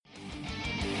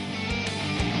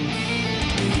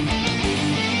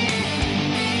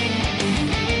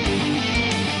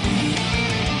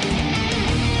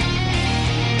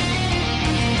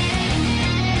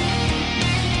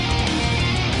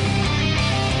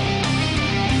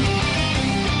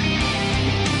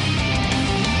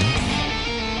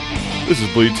This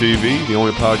is Bleed TV, the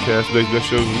only podcast about best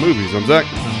shows and movies. I'm Zach.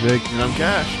 I'm Jake. And I'm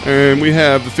Cash. And we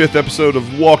have the 5th episode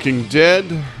of Walking Dead.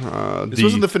 This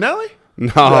wasn't the finale? No.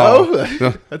 I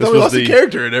thought we lost the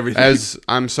character and everything. As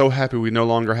I'm so happy we no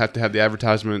longer have to have the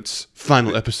advertisements,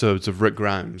 final episodes of Rick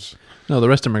Grimes. No, the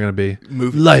rest of them are going to be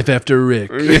Movie. Life After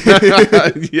Rick.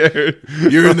 Yeah.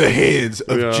 You're in the hands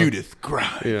of Yeah. Judith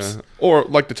Grimes. Yeah. Or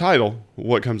like the title,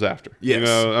 what comes after. Yes. You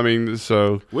know, I mean,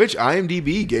 so. Which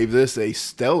IMDb gave this a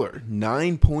stellar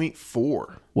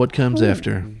 9.4. What comes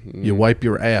after? You wipe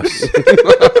your ass.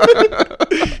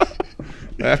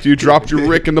 After you dropped your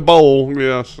Rick in the bowl,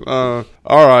 yes. All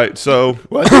right, so.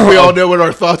 Well, I think we all know what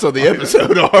our thoughts on the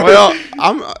episode are. Well,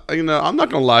 I'm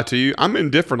not gonna lie to you. I'm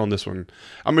indifferent on this one.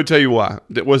 I'm gonna tell you why.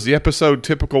 Was the episode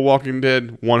typical Walking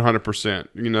Dead? 100%.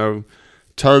 You know,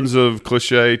 tons of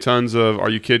cliche, tons of "Are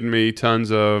you kidding me?"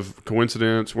 Tons of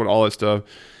coincidence, all that stuff.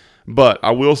 But I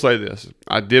will say this: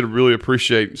 I did really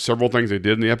appreciate several things they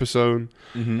did in the episode,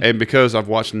 and because I've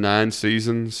watched 9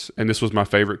 seasons, and this was my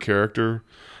favorite character,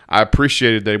 I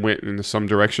appreciated they went into some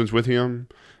directions with him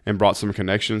and brought some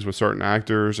connections with certain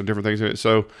actors and different things in it.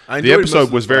 So I the enjoyed most episode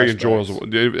of was the very flashbacks. enjoyable.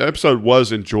 The episode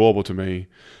was enjoyable to me.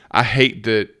 I hate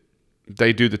that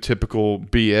they do the typical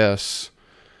BS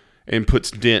and puts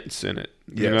dents in it.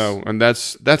 You Yes. know, and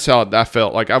that's how I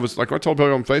felt. Like I was like I told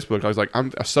people on Facebook, I was like,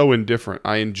 I'm so indifferent.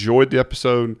 I enjoyed the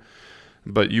episode,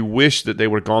 but you wish that they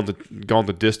would have gone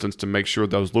the distance to make sure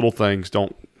those little things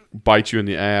don't bite you in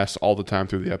the ass all the time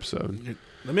through the episode.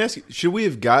 Let me ask you, should we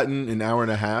have gotten an hour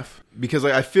and a half? Because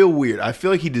I feel weird. I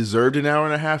feel like he deserved an hour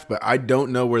and a half, but I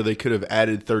don't know where they could have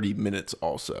added 30 minutes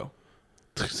also.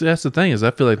 See, that's the thing is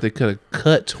I feel like they could have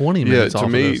cut 20 minutes off to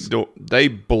me, of this. they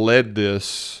bled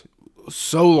this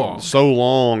So long. so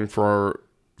long for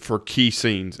key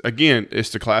scenes. Again, it's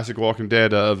the classic Walking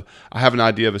Dead of I have an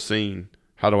idea of a scene.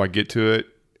 How do I get to it?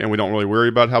 And we don't really worry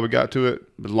about how we got to it,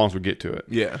 but as long as we get to it.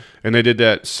 Yeah. And they did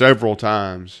that several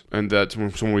times. And that's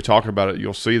when we talk about it,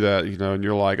 you'll see that, you know, and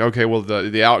you're like, okay, well,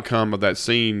 the outcome of that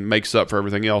scene makes up for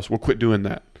everything else. We'll quit doing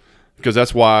that. Because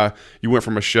that's why you went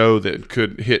from a show that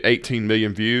could hit 18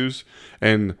 million views,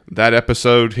 and that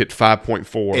episode hit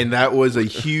 5.4. And that was a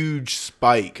huge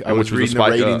spike. I And was which was a reading the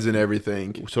spike ratings up. and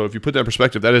everything. So if you put that in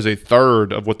perspective, that is a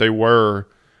third of what they were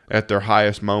at their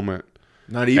highest moment.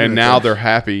 Not even. And a now third. they're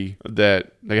happy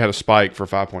that they had a spike for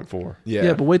 5.4. Yeah.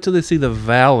 Yeah, but wait till they see the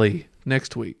Valley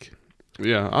next week.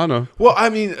 Yeah, I know. Well, I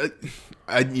mean,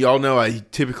 y'all know I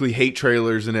typically hate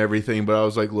trailers and everything, but I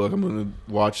was like, look, I'm going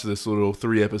to watch this little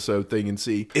 3-episode thing and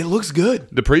see. It looks good.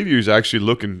 The preview's actually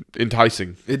looking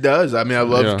enticing. It does. I mean, I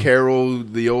love Yeah. Carol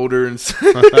the older and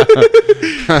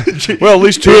Well, at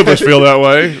least 2 of us feel that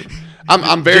way.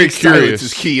 I'm very Jake's silence curious.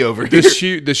 is key over here. This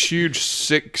huge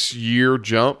 6-year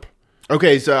jump.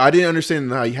 Okay, so I didn't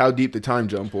understand how deep the time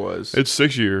jump was. It's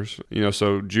 6 years. You know,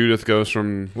 so Judith goes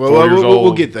from Well, 4 years we'll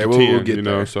old get there. to We'll 10, get you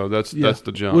know, there. so that's Yeah.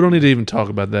 the jump. We don't need to even talk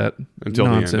about that until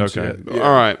the end. nonsense Okay. yet. Yeah.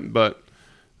 All right, but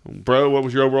bro, what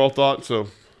was your overall thought? So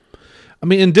I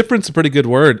mean, indifferent's a pretty good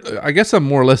word. I guess I'm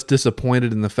more or less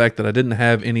disappointed in the fact that I didn't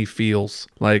have any feels.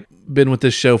 Like, been with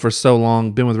this show for so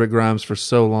long, been with Rick Grimes for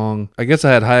so long. I guess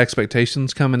I had high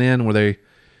expectations coming in where they,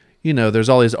 you know, there's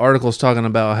all these articles talking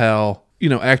about how, you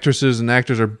know, actresses and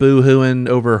actors are boo-hooing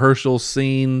over Herschel's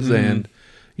scenes and,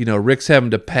 you know, Rick's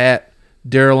having to pat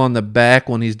Daryl on the back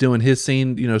when he's doing his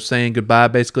scene, you know, saying goodbye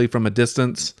basically from a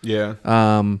distance. Yeah.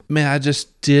 Man, I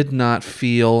just did not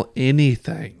feel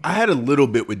anything. I had a little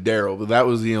bit with Daryl, but that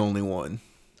was the only one.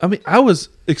 I mean, I was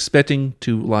expecting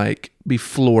to like be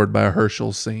floored by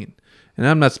Herschel's scene, and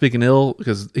I'm not speaking ill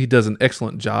because he does an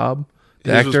excellent job.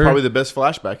 The This was actor, probably the best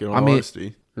flashback in all mean,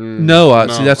 honesty. no,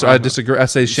 see, that's where I I- disagree. I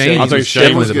say Shane. Shane I think was Shane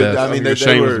definitely was the good. best. I mean, they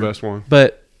Shane was were- the best one.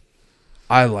 But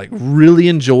I like really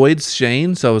enjoyed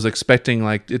Shane, so I was expecting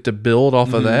like it to build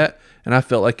off of that, and I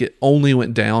felt like it only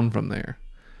went down from there.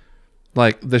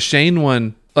 Like the Shane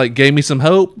one, like gave me some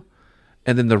hope,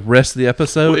 and then the rest of the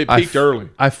episode, Well, it peaked early.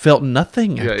 I felt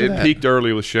nothing. Yeah, After it that. peaked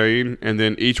early with Shane, and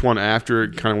then each one after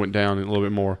it kind of went down a little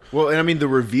bit more. Well, and I mean, the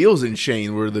reveals in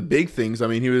Shane were the big things. I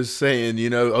mean, he was saying, you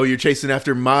know, oh, you're chasing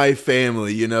after my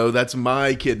family, you know, that's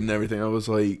my kid and everything. I was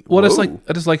like, Well, whoa.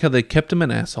 I just like how they kept him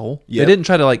an asshole. Yep. They didn't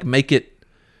try to like make it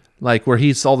like where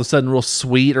he's all of a sudden real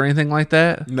sweet or anything like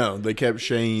that. No, they kept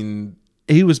Shane.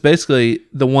 He was basically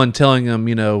the one telling them,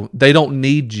 you know, they don't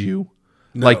need you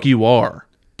like you are.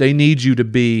 They need you to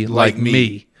be like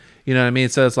me. You know what I mean?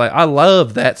 So it's like I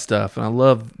love that stuff and I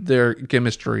love their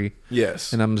chemistry.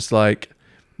 Yes. And I'm just like,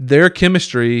 their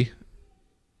chemistry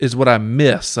is what I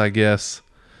miss, I guess,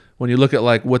 when you look at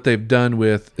like what they've done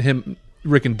with him,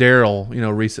 Rick and Daryl, you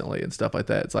know, recently and stuff like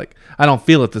that. It's like I don't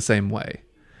feel it the same way.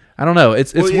 I don't know.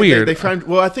 It's weird.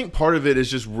 I think part of it is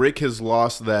just Rick has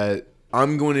lost that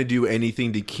I'm going to do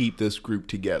anything to keep this group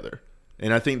together.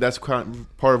 And I think that's part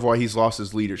of why he's lost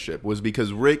his leadership, was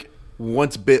because Rick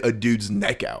once bit a dude's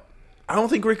neck out. I don't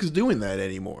think Rick is doing that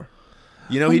anymore.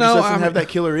 He just doesn't have that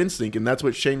killer instinct, and that's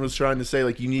what Shane was trying to say.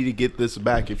 Like, you need to get this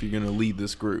back if you're going to lead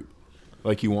this group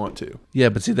like you want to. Yeah,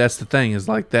 but see, that's the thing, is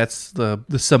like that's the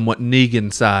somewhat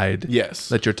Negan side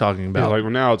that you're talking about. Yeah,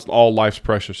 like now it's all life's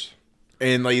precious.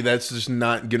 And like that's just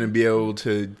not going to be able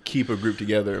to keep a group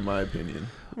together, in my opinion.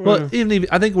 Well, even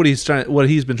I think what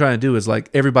he's been trying to do is like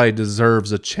everybody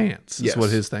deserves a chance. Is what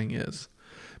his thing is.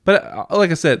 But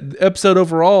like I said, the episode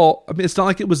overall, I mean, it's not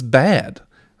like it was bad.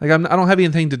 Like I don't have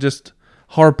anything to just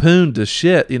harpoon to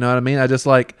shit. You know what I mean? I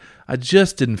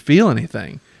just didn't feel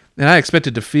anything, and I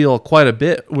expected to feel quite a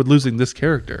bit with losing this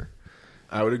character.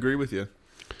 I would agree with you.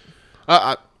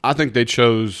 I think they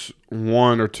chose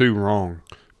one or two wrong.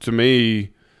 To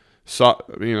me,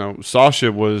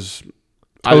 Sasha was.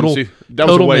 Total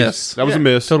waste. miss. That was a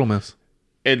miss. Total miss.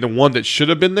 And the one that should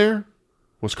have been there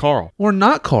was Carl. Or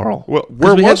not Carl. Well,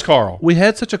 where was Carl? We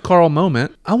had such a Carl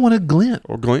moment. I wanted Glenn.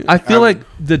 Or Glenn. I feel like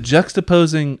the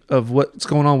juxtaposing of what's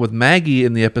going on with Maggie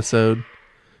in the episode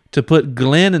to put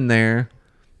Glenn in there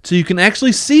so you can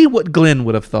actually see what Glenn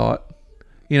would have thought,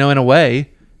 in a way.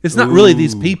 It's not really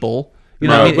these people.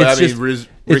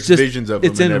 Rick's visions of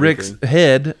them. It's in Rick's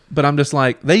head, but I'm just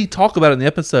like, they talk about it in the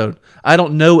episode. I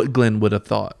don't know what Glenn would have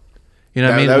thought. You know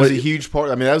what I mean? That was a huge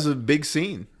part. I mean, that was a big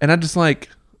scene. And I'm just like,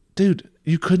 dude,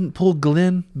 you couldn't pull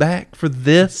Glenn back for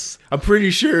this? I'm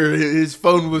pretty sure his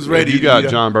phone was ready. If you got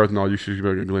John Berthenol, you should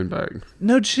get Glenn back.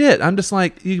 No shit. I'm just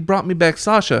like, you brought me back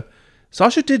Sasha.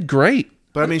 Sasha did great.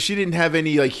 But I mean, she didn't have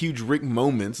any like huge Rick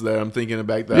moments that I'm thinking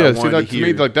about. To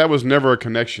me, like that was never a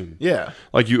connection. Yeah,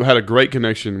 like you had a great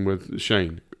connection with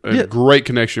Shane, a great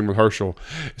connection with Herschel.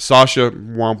 Sasha,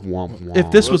 womp womp womp.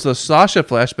 If this was a Sasha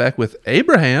flashback with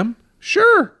Abraham,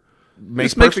 sure,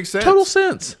 makes perfect sense. Total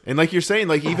sense. And like you're saying,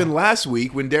 like even last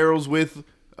week when Daryl's with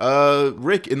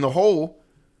Rick in the hole,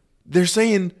 they're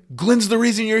saying Glenn's the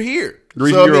reason you're here. The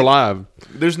reason you're alive.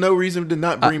 There's no reason to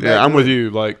not bring back. Yeah, I'm Glenn. with you.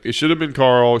 Like it should have been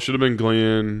Carl. It should have been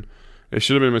Glenn. It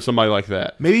should have been somebody like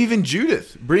that. Maybe even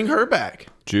Judith. Bring her back.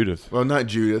 Judith. Well, not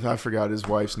Judith. I forgot his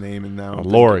wife's name, and now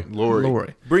Lori.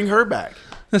 Lori. Bring her back.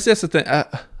 That's the thing.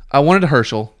 I wanted a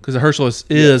Herschel because Herschel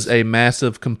is a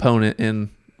massive component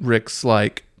in Rick's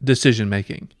like decision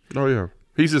making. Oh yeah,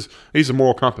 he's a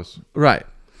moral compass. Right.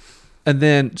 And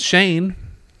then Shane,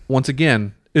 once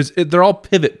again, they're all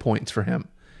pivot points for him.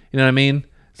 You know what I mean?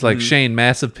 It's like Shane,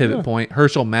 massive pivot point.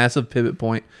 Herschel, massive pivot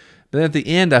point. But then at the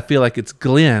end, I feel like it's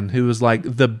Glenn who was like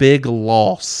the big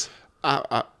loss.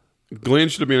 Glenn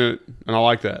should have been in it, and I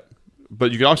like that.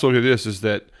 But you can also look at this, is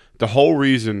that the whole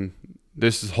reason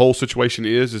this whole situation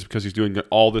is because he's doing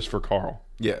all this for Carl.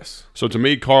 Yes. So to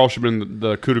me, Carl should have been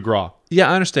the coup de grace. Yeah,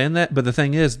 I understand that. But the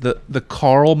thing is, the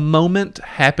Carl moment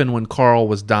happened when Carl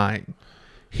was dying.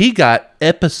 He got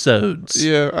episodes.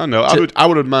 Yeah, I know. I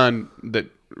would have mind that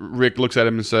Rick looks at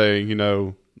him and say,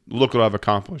 look what I've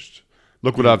accomplished.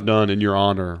 Look what I've done in your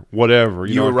honor. Whatever.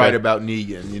 You were right about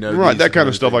Negan. Right, that kind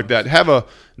of stuff like that.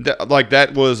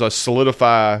 That was a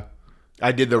solidify.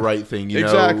 I did the right thing.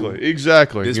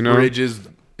 Exactly. This bridge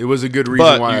it was a good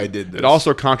reason why I did this. It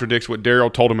also contradicts what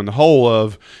Daryl told him in the whole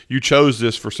of, you chose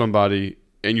this for somebody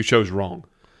and you chose wrong.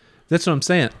 That's what I'm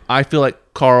saying. I feel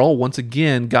like Carl, once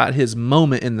again, got his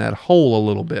moment in that hole a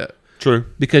little bit. True.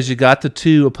 Because you got the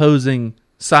two opposing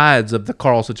sides of the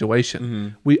Carl situation. Mm-hmm.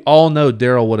 We all know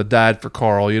Daryl would have died for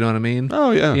Carl. You know what I mean? Oh,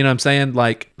 yeah. You know what I'm saying?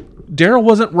 Like, Daryl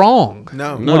wasn't wrong.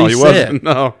 No, he wasn't.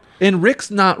 No. And Rick's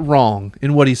not wrong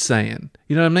in what he's saying.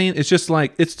 You know what I mean? It's just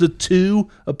like, it's the two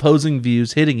opposing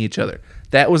views hitting each other.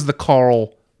 That was the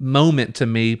Carl moment to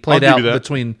me, played out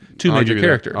between two major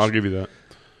characters. I'll give you that.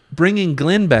 Bringing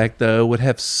Glenn back, though, would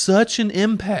have such an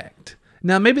impact.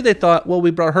 Now, maybe they thought, well, we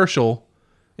brought Herschel,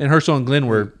 and Herschel and Glenn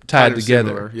were tied together.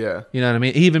 Similar, yeah. You know what I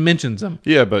mean? He even mentions them.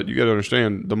 Yeah, but you got to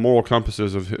understand, the moral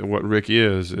compasses of what Rick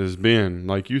is Ben,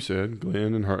 like you said,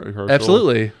 Glenn and Herschel.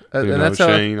 Absolutely. And that's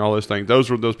Shane, all those things. Those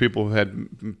were those people who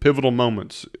had pivotal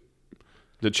moments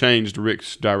that changed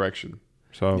Rick's direction.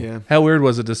 So, yeah. How weird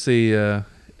was it to see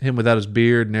him without his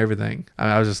beard and everything?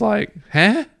 I was just like,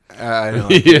 huh? I know.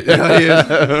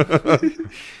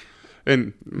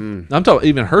 And I'm talking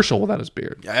even Herschel without his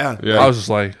beard. Yeah. I was just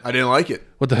like, I didn't like it.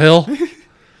 What the hell?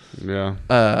 Yeah,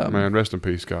 man. Rest in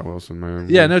peace, Scott Wilson, man.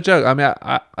 Yeah, no joke. I mean,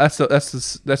 that's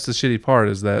the shitty part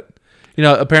is that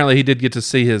apparently he did get to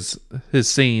see his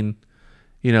scene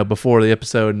before the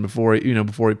episode and before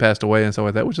he passed away and stuff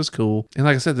like that, which is cool. And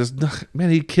like I said,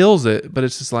 he kills it, but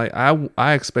it's just like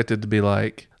I expected to be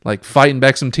like fighting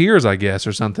back some tears, I guess,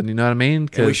 or something. You know what I mean?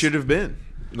 And we should have been.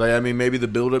 Maybe the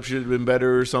build-up should have been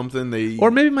better or something.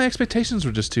 Or maybe my expectations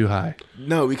were just too high.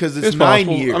 No, because it's 9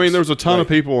 possible. years. I mean, there was a ton of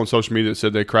people on social media that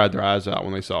said they cried their eyes out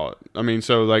when they saw it. I mean,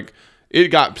 so like it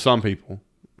got some people.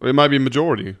 It might be a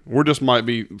majority. We're just might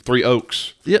be Three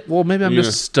Oaks. Yeah, well, maybe I'm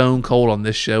just stone cold on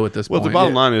this show at this point. Well, the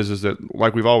bottom line is that,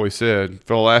 like we've always said,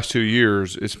 for the last 2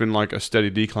 years, it's been like a steady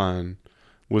decline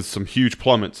with some huge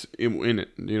plummets in it.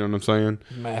 You know what I'm saying?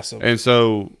 Massive. And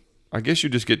so I guess you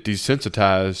just get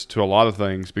desensitized to a lot of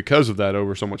things because of that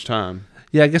over so much time.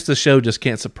 Yeah, I guess the show just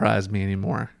can't surprise me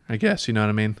anymore. I guess, you know what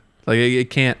I mean? Like, it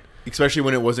can't. Especially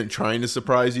when it wasn't trying to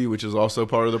surprise you, which is also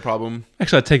part of the problem.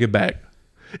 Actually, I take it back.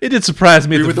 It did surprise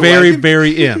me at the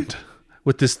very end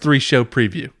with this 3-show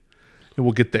preview. And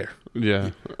we'll get there.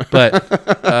 Yeah. But,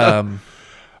 all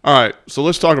right. So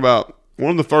let's talk about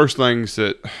one of the first things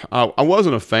that I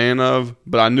wasn't a fan of,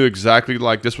 but I knew exactly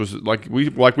like this was like we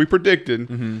predicted.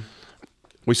 Mm-hmm.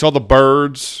 We saw the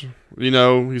birds.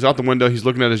 He's out the window. He's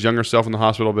looking at his younger self in the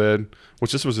hospital bed,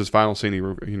 which this was his final scene.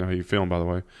 He filmed, by the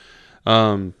way.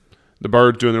 The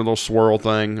birds doing their little swirl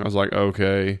thing. I was like,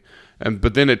 okay.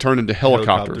 But then it turned into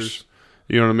helicopters.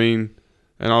 You know what I mean?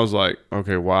 And I was like,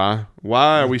 okay, why?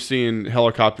 Why are we seeing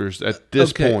helicopters at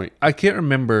this point? I can't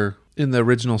remember in the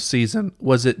original season.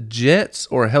 Was it jets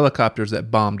or helicopters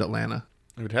that bombed Atlanta?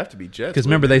 It would have to be jets. Because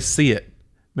remember, they see it.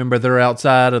 Remember, they're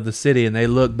outside of the city and they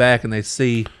look back and they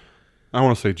see. I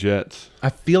want to say jets. I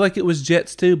feel like it was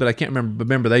jets too, but I can't remember. But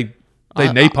remember, they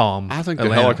napalm. I think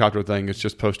Atlanta. The helicopter thing is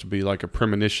just supposed to be like a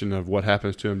premonition of what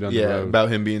happens to him down the road. About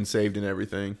him being saved and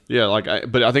everything. Yeah,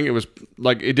 but I think it was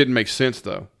like it didn't make sense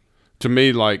though. To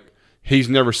me, like he's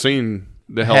never seen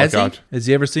the helicopter. Has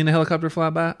he ever seen a helicopter fly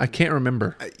by? I can't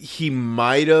remember. He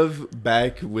might have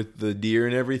back with the deer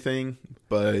and everything,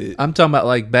 but I'm talking about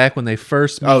like back when they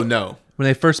first. When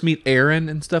they first meet Aaron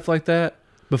and stuff like that.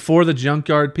 Before the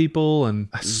junkyard people, and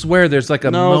I swear there's like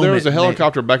a moment. There was a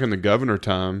helicopter back in the governor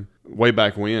time, way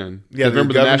back when. Yeah,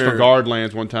 remember the National Guard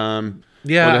lands one time.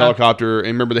 Yeah, with a helicopter, and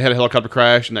remember they had a helicopter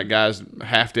crash, and that guy's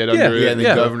half dead under it. Yeah, and the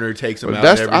governor takes him out.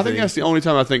 I think that's the only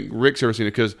time I think Rick's ever seen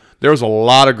it, because there was a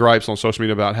lot of gripes on social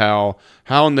media about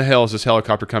how in the hell is this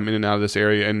helicopter coming in and out of this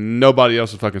area, and nobody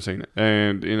else has fucking seen it.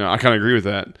 And I kind of agree with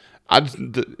that.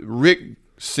 Rick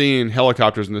seeing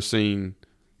helicopters in the scene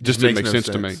just didn't make sense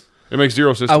to me. It makes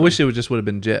zero sense. I wish it would have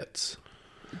been jets.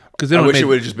 I wish it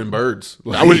would have just been birds.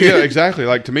 Yeah, exactly.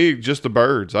 Like to me, just the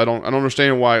birds. I don't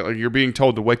understand why you're being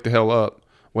told to wake the hell up,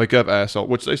 wake up, asshole.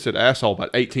 Which they said asshole about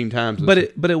 18 times. But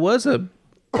it was a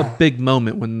big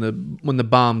moment when the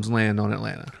bombs land on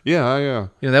Atlanta. Yeah.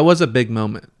 That was a big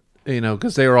moment.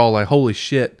 Because they were all like, "Holy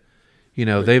shit!"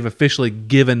 They've officially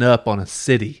given up on a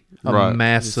city, a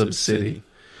massive city.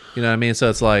 You know what I mean? So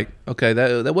it's like, okay,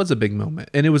 that was a big moment.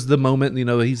 And it was the moment,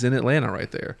 he's in Atlanta right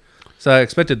there. So I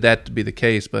expected that to be the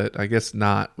case, but I guess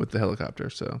not with the helicopter.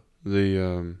 So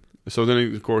so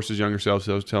then, of course, his younger self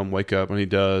says, tell him wake up, and he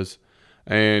does.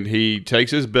 And he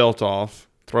takes his belt off,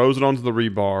 throws it onto the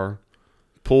rebar,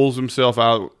 pulls himself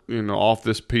out, off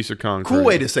this piece of concrete. Cool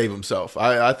way to save himself.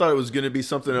 I thought it was going to be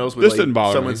something else with this didn't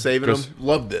bother someone me, saving him.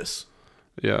 Love this.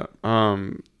 Yeah.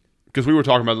 Because we were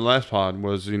talking about the last pod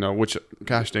was, which,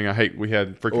 gosh dang, I hate we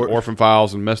had freaking orphan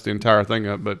files and messed the entire thing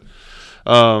up. But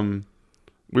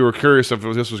we were curious if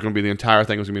this was going to be the entire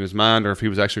thing was going to be in his mind or if he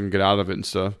was actually going to get out of it and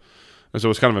stuff. And so it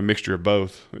was kind of a mixture of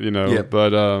both, Yeah.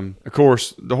 But, of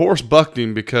course, the horse bucked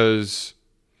him because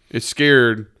it's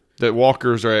scared that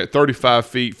walkers are at 35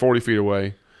 feet, 40 feet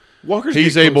away.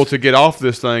 He's able to get off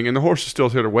this thing, and the horse is still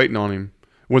here waiting on him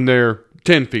when they're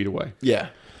 10 feet away. Yeah.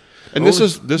 And this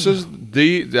is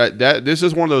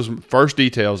one of those first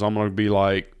details I'm going to be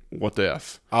like, what the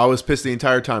F? I was pissed the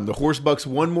entire time. The horse bucks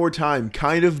one more time,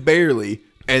 kind of barely,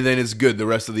 and then it's good the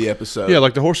rest of the episode. Yeah,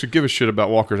 like the horse could give a shit about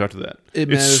walkers after that.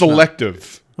 It's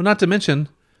selective. Well, not to mention,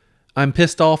 I'm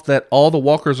pissed off that all the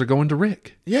walkers are going to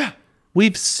Rick. Yeah.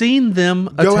 We've seen them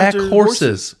attack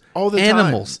horses. All the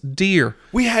animals, time. Deer.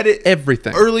 We had it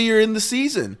everything earlier in the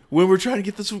season when we're trying to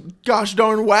get this gosh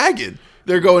darn wagon.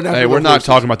 They're going after. Hey, we're not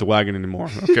talking about the wagon anymore.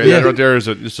 Okay, that right there is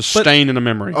it's a stain in the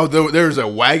memory. Oh, there's a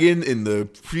wagon in the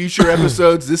future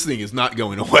episodes. This thing is not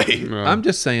going away. I'm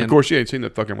just saying. Of course, you ain't seen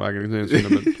that fucking wagon. You ain't seen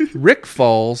it. Rick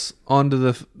falls onto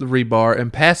the rebar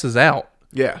and passes out.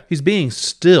 Yeah, he's being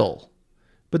still,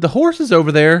 but the horse is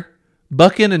over there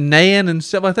bucking and neighing and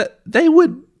stuff like that. They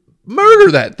would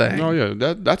murder that thing. Oh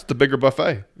yeah, that's the bigger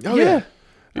buffet. Oh yeah.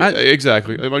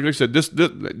 Exactly. Like I said,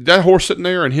 that horse sitting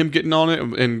there and him getting on it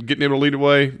and getting able to lead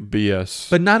away, BS.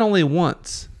 But not only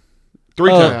once. 3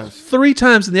 times. 3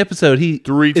 times in the episode, he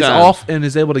 3 is times. off and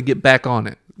is able to get back on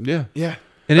it. Yeah. Yeah.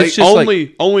 And Like, it's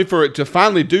just only for it to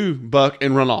finally do buck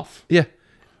and run off yeah.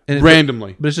 And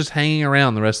randomly. But it's just hanging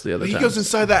around the rest of the other He times. goes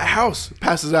inside that house,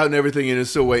 passes out and everything, and is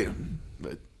still waiting.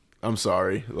 But I'm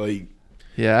sorry. Like,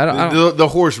 Yeah, I don't the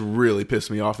horse really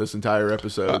pissed me off this entire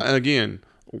episode. Again,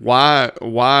 why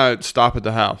stop at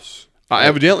the house?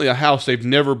 Evidently, a house they've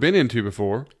never been into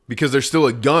before. Because there's still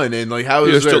a gun, and like, how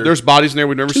is there? There's bodies in there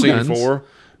we've never seen guns. before.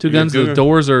 2 guns, the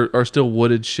doors are still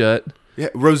wooded shut. Yeah,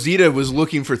 Rosita was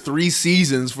looking for 3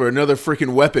 seasons for another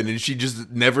freaking weapon, and she just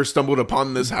never stumbled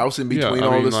upon this house in between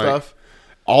all this stuff.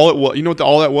 All it was, you know what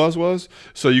all that was?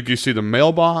 So you could see the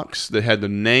mailbox that had the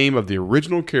name of the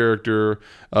original character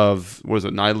of, what is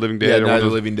it, Night of the Living Dead? Yeah, or Night what of the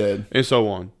is- Living Dead. And so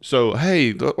on. So,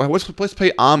 hey, let's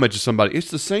pay homage to somebody.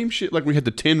 It's the same shit like we had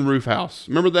the tin roof house.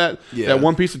 Remember that? Yeah. That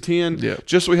one piece of tin? Yeah.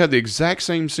 Just so we had the exact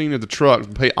same scene of the truck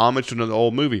and pay homage to another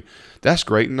old movie. That's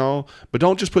great and all, but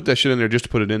don't just put that shit in there just to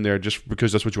put it in there just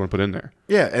because that's what you want to put in there.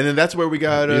 Yeah, and then that's where we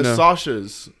got You know.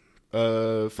 Sasha's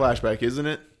flashback, isn't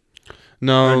it?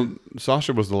 No,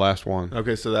 Sasha was the last one.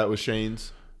 Okay, so that was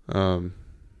Shane's.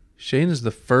 Shane is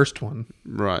the first one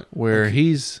Right. where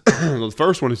he's The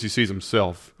first one is he sees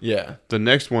himself. Yeah. The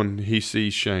next one he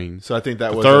sees Shane. So I think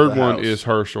that The was third at the one house. is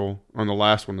Herschel, and the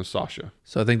last one is Sasha.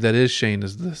 so I think that is Shane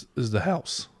is the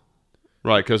house.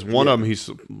 Right, because one of them he's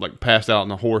like passed out on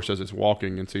the horse as it's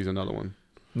walking and sees another one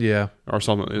Yeah, or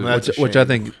something. That's a which I shame.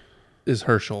 think is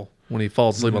Herschel when he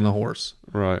falls asleep on the horse.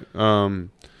 Right.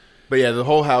 But yeah, the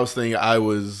whole house thing I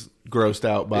was grossed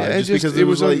out by Yeah, just because it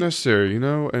was like, unnecessary, you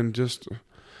know, and just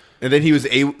and then he was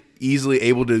easily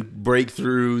able to break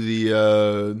through the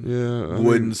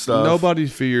wood and stuff. Nobody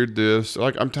feared this.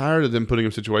 Like, I'm tired of them putting him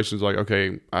in situations like,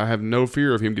 okay, I have no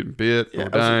fear of him getting bit Yeah, or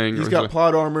dying. he's or got something.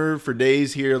 plot armor for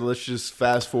days here. Let's just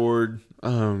fast forward.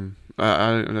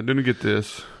 I didn't get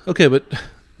this. Okay, but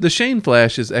the Shane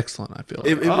flash is excellent. I feel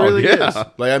It Oh, really yeah. is.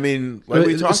 Like, I mean, like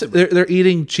we talked about. they're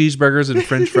eating cheeseburgers and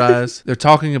French fries. They're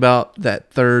talking about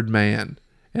that third man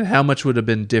and how much would have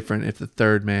been different if the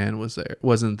third man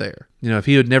wasn't there. You know, if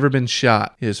he had never been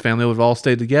shot, his family would have all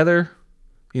stayed together.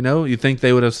 You know, you think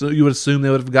you would assume they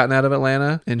would have gotten out of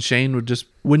Atlanta, and Shane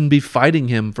wouldn't be fighting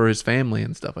him for his family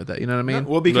and stuff like that. You know what I mean?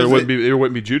 Well, There because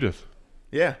wouldn't be Judith.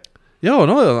 yeah, Yo,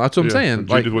 no, that's what I'm Yeah, saying. Judith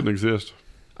Like, wouldn't exist.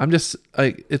 I'm just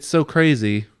like, it's so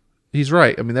crazy. He's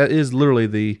right. I mean, that is literally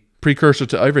the precursor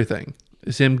to everything.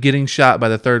 It's him getting shot by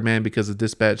the third man because the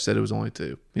dispatch said it was only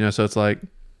 2. You know, so it's like,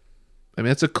 I mean,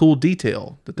 that's a cool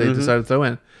detail that they decided to throw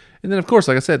in. And then, of course,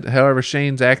 like I said, however,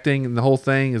 Shane's acting and the whole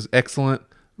thing is excellent.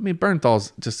 I mean,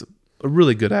 Bernthal's just a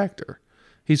really good actor.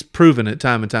 He's proven it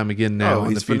time and time again now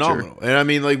in he's the future. phenomenal. And I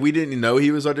mean, like, we didn't know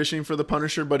he was auditioning for the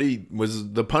Punisher, but he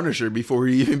was the Punisher before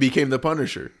he even became the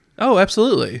Punisher. Oh,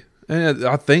 absolutely. And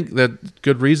I think that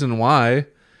good reason why.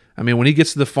 I mean, when he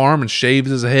gets to the farm and shaves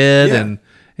his head Yeah.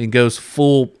 and goes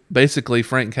full, basically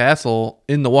Frank Castle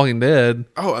in The Walking Dead.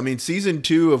 Oh, I mean, season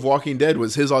 2 of Walking Dead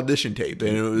was his audition tape,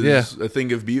 and it was a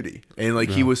thing of beauty. And like,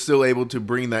 he was still able to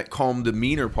bring that calm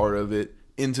demeanor part of it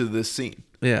into this scene.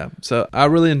 Yeah, so I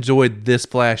really enjoyed this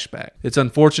flashback. It's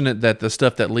unfortunate that the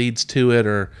stuff that leads to it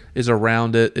or is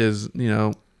around it is, you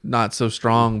know, not so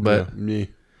strong, but Yeah.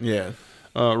 Yeah.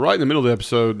 Right in the middle of the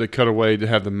episode, they cut away to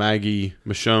have the Maggie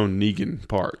Michonne Negan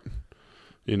part.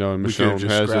 You know, and We could've Michonne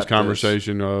just has this scrapped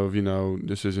conversation of, you know,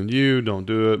 this isn't you, don't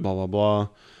do it, blah, blah, blah.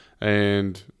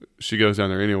 And she goes down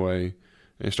there anyway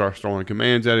and starts throwing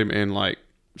commands at him. And, like,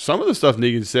 some of the stuff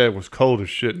Negan said was cold as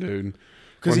shit, dude.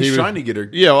 Because When he's he was- trying to get her.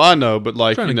 Yeah, well, I know, but,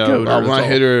 like, Trying you to know, goad her, when that's I all.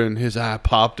 hit her and his eye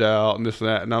popped out and this and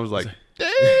that. And I was like, dang.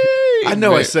 I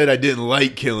know I man. said I didn't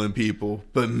like killing people,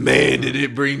 but man, did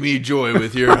it bring me joy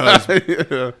with your husband.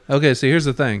 Yeah. okay, so here's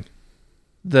the thing.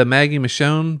 The Maggie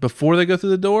Michonne, before they go through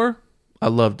the door, I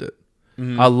loved it.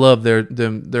 I love their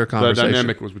The conversation.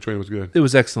 dynamic was between them was good. It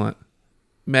was excellent.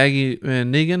 Maggie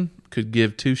and Negan could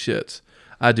give 2 shits.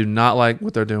 I do not like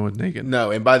what they're doing with Negan.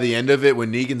 No, and by the end of it,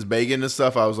 when Negan's begging and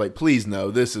stuff, I was like, please no,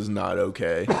 this is not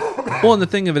okay. Well, and the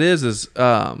thing of it is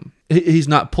he's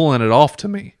not pulling it off to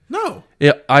me. No.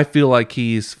 I feel like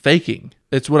he's faking.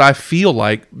 It's what I feel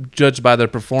like, judged by their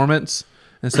performance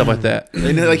and stuff like that.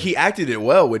 And like, he acted it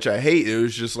well, which I hate. It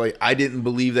was just like, I didn't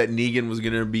believe that Negan was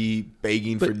going to be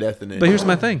begging for death in it. But here's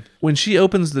my thing: when she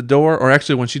opens the door, or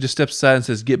actually when she just steps aside and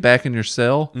says, "Get back in your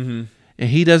cell," and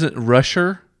he doesn't rush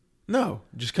her, No,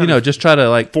 just you kind know, of. just try to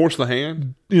like, Force the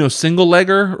hand. you know, single leg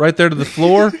her right there to the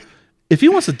floor. If he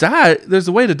wants to die, there's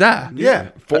a way to die. Yeah.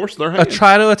 Force their A hand.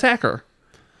 try to attack her.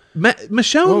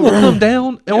 Michonne will come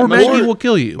down, or Maggie will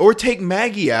kill you. Or take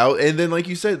Maggie out, and then, like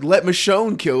you said, let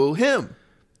Michonne kill him.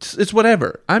 It's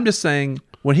whatever. I'm just saying,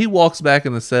 when he walks back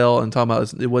in the cell and talking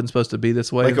about it wasn't supposed to be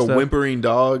this way, Like and a stuff, whimpering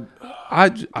dog.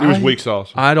 It was weak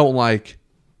sauce. I don't like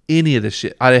any of this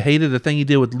shit. I hated the thing he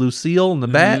did with Lucille and the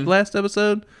bat last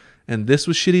episode, and this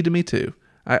was shitty to me too.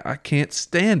 I can't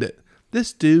stand it.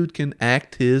 This dude can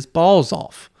act his balls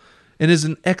off and is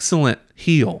an excellent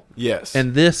heel. Yes.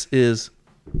 And this is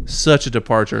such a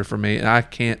departure for me, and I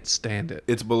can't stand it.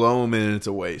 It's below him, and it's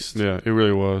a waste. Yeah, it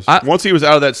really was. Once he was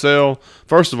out of that cell,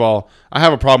 first of all, I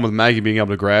have a problem with Maggie being able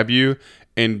to grab you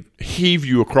and heave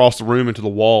you across the room into the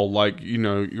wall like,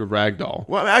 you're rag doll.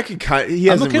 Well, I mean, I could kind of, he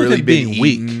I'm hasn't okay with really him been being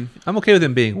weak. eaten. I'm okay with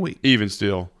him being weak. Even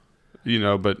still.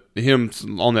 But him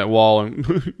on that wall and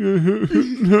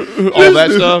all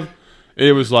that stuff,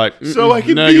 it was like, So I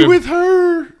can negative. be with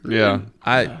her. Yeah.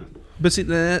 But see,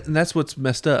 and that's what's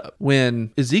messed up.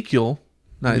 When Ezekiel,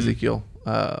 not Ezekiel,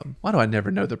 why do I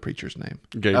never know the preacher's name?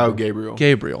 Gabriel. Oh, Gabriel.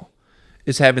 Gabriel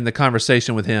is having the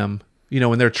conversation with him,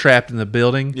 when they're trapped in the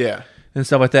building. Yeah. And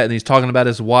stuff like that. And he's talking about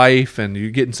his wife, and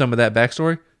you're getting some of that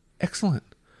backstory. Excellent.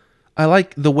 I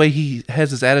like the way he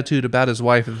has his attitude about his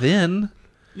wife then.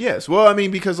 Yes. Well, I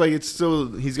mean, because like it's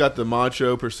still, he's got the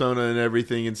macho persona and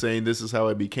everything, and saying this is how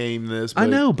I became this. I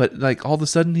know, but like all of a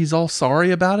sudden he's all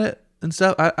sorry about it and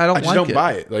stuff. I don't just like don't it.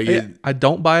 buy it. Like I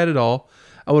don't buy it at all.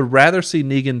 I would rather see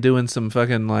Negan doing some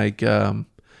fucking like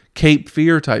Cape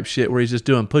Fear type shit where he's just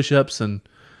doing push-ups and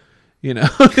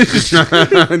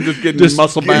just getting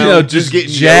muscle bound. just getting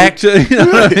jacked. You know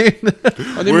what I mean?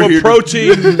 I need more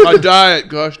protein in my diet.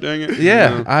 Gosh dang it.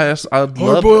 Yeah, I'd love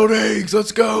hard-boiled eggs.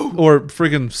 Let's go. or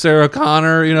freaking Sarah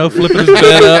Connor, flipping his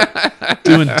bed up,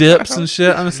 doing dips and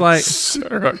shit. I'm just like,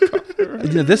 Sarah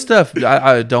Connor. this stuff,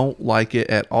 I don't like it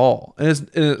at all. And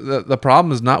the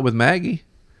problem is not with Maggie.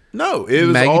 No, it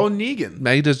was Maggie- all Negan.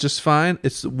 Maggie does just fine.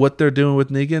 It's what they're doing with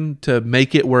Negan to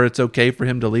make it where it's okay for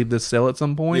him to leave this cell at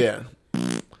some point.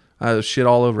 Yeah. Shit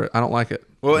all over it. I don't like it.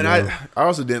 Well, and I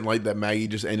also didn't like that Maggie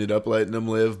just ended up letting him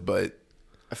live, but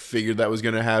I figured that was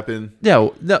going to happen. Yeah,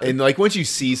 no, And like once you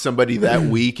see somebody that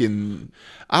weak and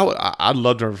I'd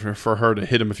love for her to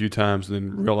hit him a few times and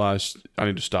then realize I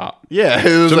need to stop. yeah,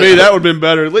 it was To like, me, that would have been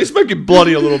better. At least make it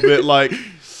bloody a little bit. Like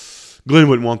Glenn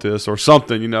wouldn't want this or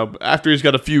something, After he's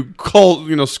got a few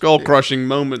skull crushing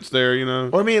moments there,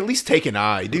 or I mean, at least take an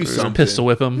eye, do something. pistol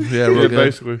whip him. Yeah, real Yeah, good.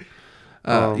 basically.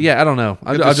 Yeah, I don't know.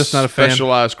 I'm just not a fan.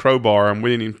 Specialized crowbar, and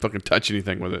we didn't even fucking touch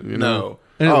anything with it. No.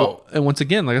 And and once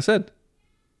again, like I said,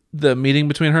 the meeting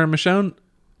between her and Michonne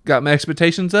got my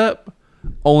expectations up,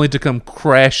 only to come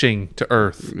crashing to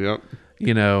Earth. Yep.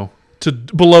 To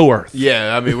below Earth.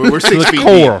 Yeah, I mean, we're 6 The feet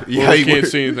core. deep. Yeah, Yeah, you can't we're-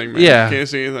 see anything, man. Yeah. You can't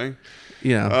see anything.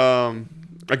 Yeah.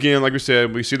 Again, like we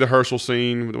said, we see the Herschel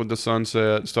scene with the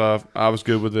sunset stuff. I was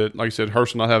good with it. Like I said,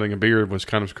 Herschel not having a beard was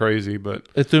kind of crazy, but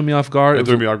It threw me off guard. it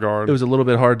threw me off guard. It was a little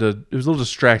bit hard to. It was a little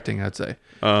distracting, I'd say.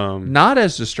 Not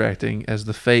as distracting as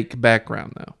the fake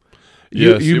background, though.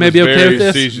 Yes, you it may was be okay very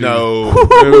with this? CG. No.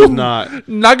 It was not.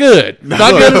 Not good.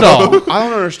 Not good at all. I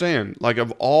don't understand. Like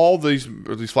of all these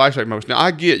flashback moments, now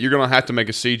I get you're gonna have to make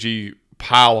a CG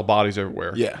pile of bodies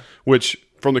everywhere. Yeah. Which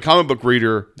from the comic book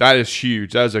reader, that is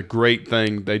huge. That is a great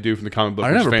thing they do from the comic book. I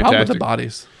don't It's have a problem with the fantastic.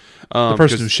 bodies. The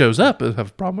person who shows up, I have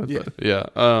a problem with it. Yeah.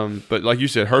 But like you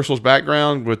said, Herschel's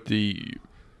background with the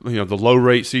the low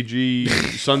rate CG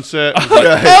sunset.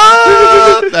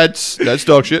 That's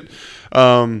dog shit.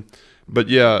 But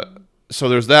yeah. So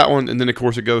there's that one, and then of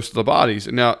course it goes to the bodies.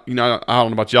 And now, I don't know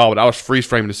about y'all, but I was freeze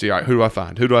framing to see, all right, who do I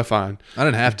find? Who do I find? I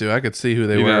didn't have to. I could see who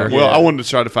they You know? were. Well, Yeah. I wanted to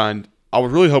try to find. I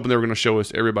was really hoping they were going to show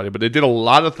us everybody, but they did a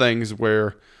lot of things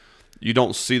where you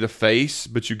don't see the face,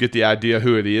 but you get the idea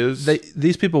who it is.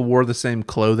 These people wore the same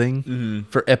clothing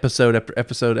for episode after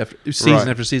episode after season Right.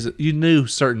 after season. You knew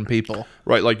certain people.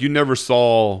 Right, like you never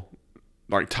saw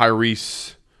like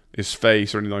Tyrese his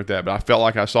face or anything like that, but I felt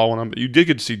like I saw one of them. But you did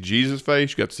get to see Jesus'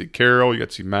 face. You got to see Carol. You got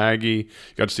to see Maggie.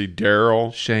 You got to see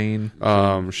Daryl, Shane.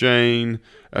 Shane.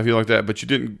 I feel like that, but you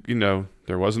didn't.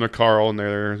 There wasn't a Carl in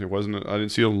there. There wasn't. I didn't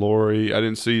see a Lori. I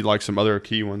didn't see like some other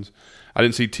key ones. I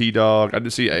didn't see T Dog. I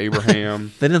didn't see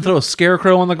Abraham. They didn't throw a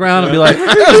scarecrow on the ground and be like,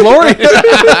 "There's Lori."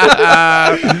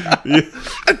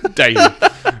 Damn.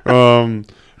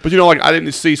 But like I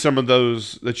didn't see some of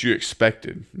those that you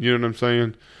expected. You know what I'm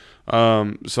saying?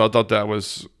 So I thought that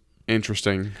was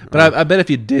interesting. But I bet if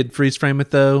you did freeze frame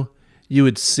it though, you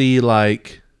would see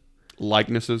like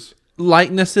Likenesses.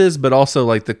 likenesses, but also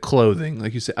like the clothing.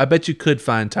 Like you said, I bet you could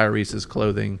find Tyrese's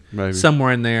clothing Maybe.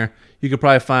 somewhere in there. You could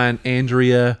probably find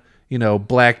Andrea,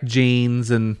 black jeans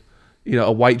and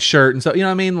a white shirt and so. You know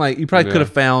what I mean? Like you probably Yeah. could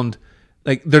have found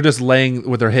Like they're just laying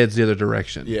with their heads the other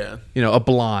direction. Yeah. You know, a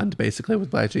blonde basically with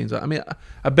black jeans on. I mean,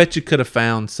 I bet you could have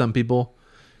found some people.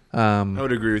 I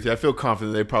would agree with you. I feel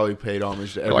confident they probably paid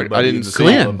homage to everybody. Like, I didn't in the see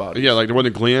Glenn. Silent Bodies. Yeah, like there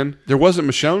wasn't Glenn. There wasn't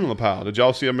Michonne on the pile. Did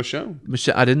y'all see a Michonne?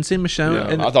 I didn't see Michonne. Yeah,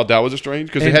 and, I thought that was a strange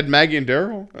because they and- had Maggie and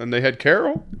Daryl, and they had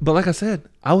Carol. but like I said,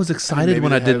 I was excited maybe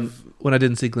when they I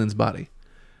didn't see Glenn's body.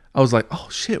 I was like, oh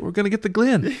shit, we're gonna get the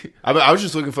Glenn. I was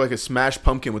just looking for like a smashed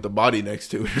pumpkin with a body next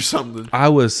to it or something. I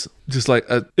was just like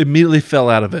immediately fell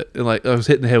out of it, and like I was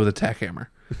hitting the head with a tack hammer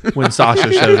when Sasha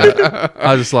showed up.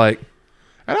 I was just like,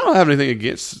 I don't have anything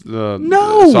against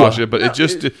No! Sasha, but it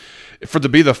just for to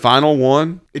be the final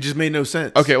one. It just made no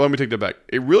sense. Okay, let me take that back.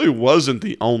 It really wasn't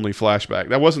the only flashback.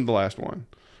 That wasn't the last one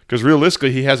because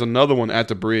realistically, he has another one at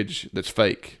the bridge that's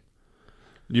fake.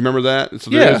 You remember that?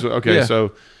 So there Yeah, is- okay, yeah.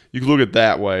 so you can look at it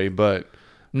that way, but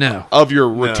no. of your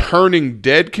returning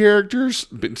dead characters,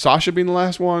 Sasha being the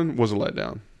last one was a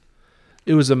letdown.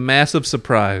 It was a massive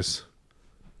surprise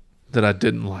that I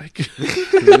didn't like.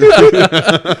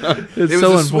 It was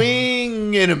so a unfor-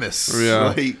 swing animus.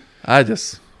 Yeah. Like, I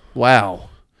just wow.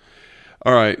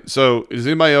 All right, so does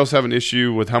anybody else have an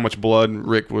issue with how much blood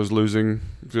Rick was losing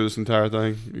through this entire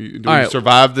thing? Do All we right.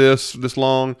 survive this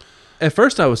long? At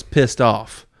first, I was pissed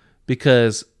off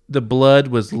because the blood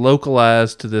was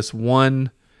localized to this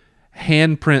one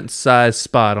handprint size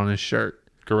spot on his shirt.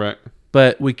 Correct.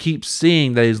 But we keep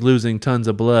seeing that he's losing tons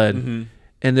of blood, and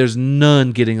there's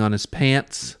none getting on his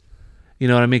pants. You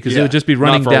know what I mean? Because it Yeah. would just be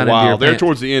running Not for down a while. into your There pants.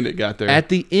 towards the end, it got there. At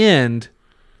the end,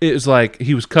 it was like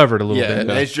he was covered a little yeah, bit.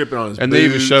 and it's dripping on his and they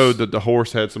even boots. showed that the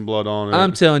horse had some blood on it.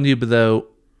 I'm telling you, but though,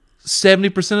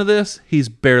 70% of this, he's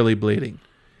barely bleeding.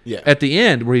 Yeah. At the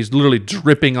end, where he's literally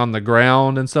dripping on the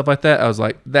ground and stuff like that, I was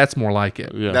like, that's more like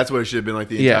it. yeah. That's what it should have been like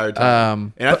the Yeah, entire time.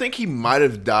 um, And I think he might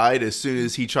have died as soon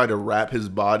as he tried to wrap his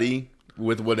body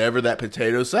with whatever that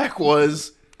potato sack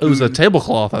was. It was a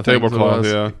tablecloth, I think. is what it tablecloth.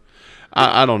 was. Yeah.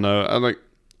 I don't know.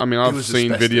 I've was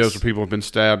seen asbestos. videos where people have been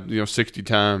stabbed, 60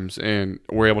 times and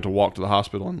were able to walk to the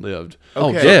hospital and lived. Oh,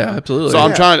 Okay. yeah, absolutely. So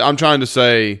Yeah. I'm trying to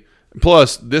say.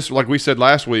 Plus, this, like we said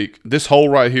last week, this hole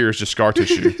right here is just scar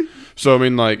tissue. So I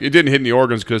mean, like it didn't hit any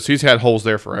organs because he's had holes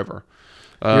there forever.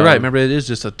 You're right. Remember, it is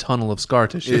just a tunnel of scar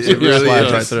tissue. It So really slides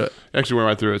is. right through it. Actually went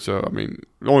right through it. So I mean,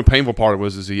 the only painful part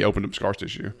was is he opened up scar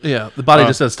tissue. Yeah, the body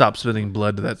just says stop spitting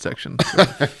blood to that section.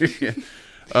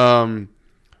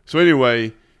 So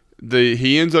anyway,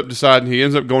 he ends up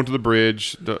going to the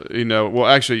bridge.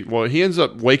 He ends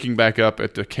up waking back up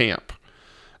at the camp,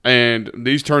 and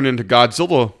these turn into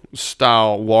Godzilla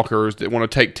style walkers that want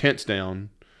to take tents down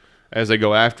as they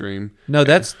go after him. No,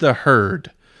 that's the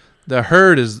herd. The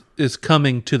herd is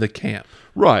coming to the camp.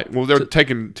 Right. Well, they're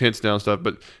taking tents down and stuff,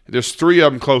 but there's 3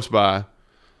 of them close by,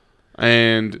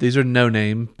 and These are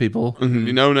no-name people,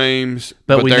 no names,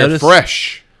 But but we they're notice-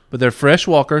 fresh. but they're fresh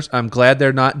walkers. I'm glad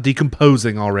they're not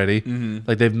decomposing already.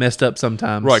 Like they've messed up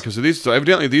sometimes. Right, because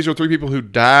evidently these are 3 people who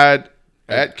died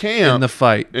at camp In the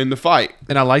fight. In the fight.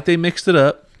 And I like they mixed it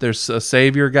up. There's a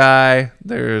savior guy.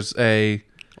 There's a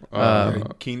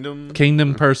Kingdom.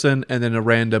 kingdom person, and then a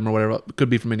random or whatever. Could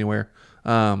be from anywhere.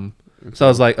 So I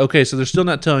was like, okay, so they're still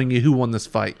not telling you who won this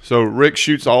fight. So Rick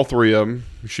shoots all 3 of them.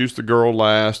 He shoots the girl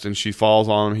last, and she falls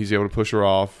on him. He's able to push her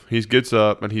off. He gets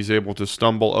up, and he's able to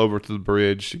stumble over to the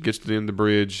bridge. He gets to the end of the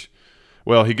bridge.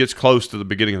 Well, he gets close to the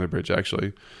beginning of the bridge,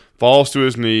 actually. Falls to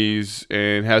his knees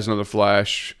and has another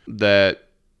flash that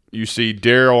you see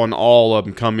Daryl and all of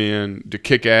them come in to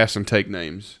kick ass and take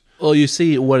names. Well, you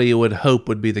see, what you would hope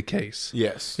would be the case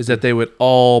Yes. is that they would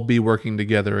all be working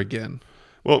together again.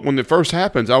 Well, when it first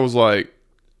happens, I was like,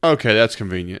 okay, that's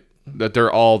convenient that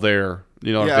they're all there.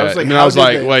 Yeah, like I was that. like, And then how I was did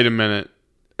like, they- wait a minute.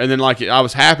 And then I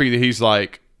was happy that he's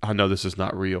like, I know this is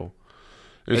not real.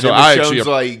 And, And so then I Michonne's actually,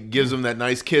 like gives him that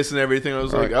nice kiss and everything. I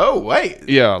was like, oh wait,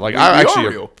 yeah, like we I are actually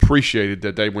real. appreciated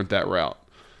that they went that route.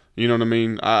 You know what I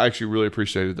mean? I actually really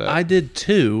appreciated that. I did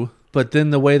too, but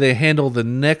then the way they handle the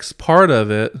next part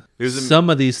of it, some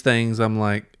of these things I'm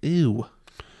like, ew.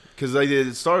 because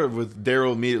it started with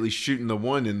Daryl immediately shooting the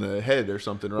one in the head or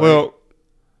something, right? Well,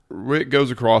 Rick goes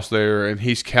across there and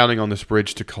he's counting on this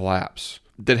bridge to collapse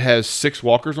that has 6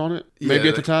 walkers on it, maybe Yeah,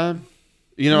 at the they- time.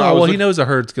 You know, No, I was well, he looking- knows a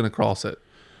herd's going to cross it.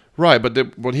 right,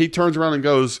 but when he turns around and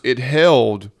goes, it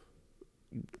held.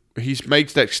 He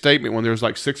makes that statement when there's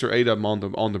like 6 or 8 of them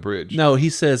on the bridge. No, he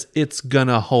says it's going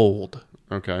to hold.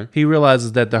 Okay. He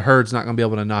realizes that the herd's not going to be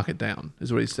able to knock it down,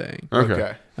 is what he's saying. Okay.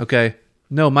 okay. Okay.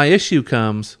 No, my issue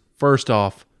comes, first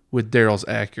off, with Daryl's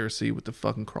accuracy with the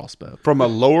fucking crossbow. From a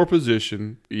lower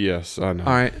position, yes, I know.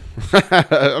 All right.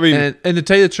 I mean, And to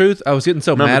tell you the truth, I was getting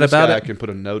so remember mad this about guy it. can put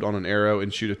a note on an arrow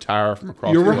and shoot a tire from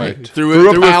across You're the right. way. Through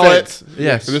a pallet. fence.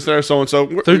 Yes. And this there, so and so.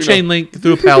 Through chain link,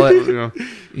 through a pallet.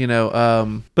 You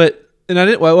know, But I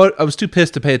didn't. Well, I was too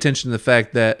pissed to pay attention to the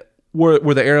fact that were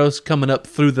the arrows coming up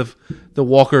through the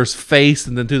walker's face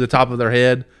and then through the top of their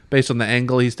head based on the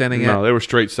angle he's standing no, at. they were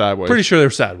straight sideways. Pretty sure they're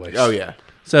sideways. Oh yeah.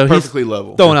 So Perfectly he's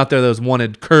level. throwing out there those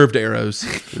wanted curved arrows.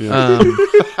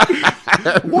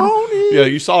 Yeah,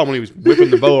 you saw him when he was whipping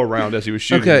the bow around as he was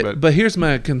shooting. Okay, but here's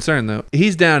my concern though.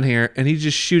 He's down here and he's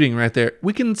just shooting right there.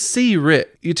 We can see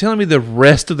Rick. You're telling me the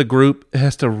rest of the group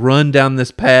has to run down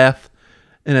this path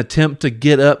and attempt to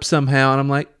get up somehow? And I'm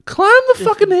like, climb the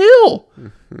fucking hill.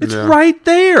 It's Yeah. right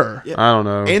there. I don't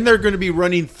know. And they're going to be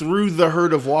running through the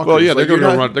herd of walkers. Well, yeah, Like, they're you're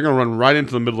going to not- run. They're going to run right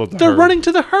into the middle of the They're herd. running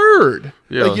to the herd.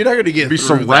 Yeah. Like, you're not going to get be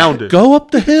through that. surrounded. Go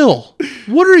up the hill.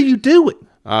 What are you doing?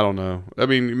 I don't know. I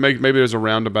mean, maybe there's a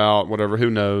roundabout, whatever. Who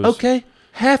knows? Okay,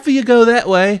 half of you go that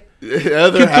way. The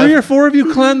other Can half- 3 or 4 of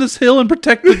you climb this hill and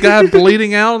protect the guy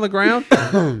bleeding out on the ground?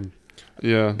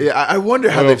 Yeah. Yeah, I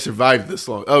wonder how Well- they've survived this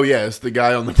long. Oh yeah, it's the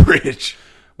guy on the bridge.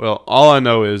 Well, all I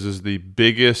know is the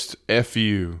biggest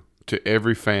FU to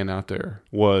every fan out there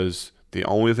was the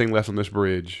only thing left on this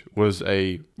bridge was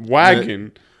a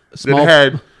wagon Small, that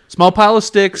had small pile of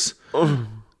sticks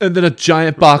and then a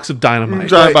giant box of dynamite.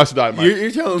 giant box of dynamite.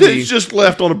 You're telling me- it's just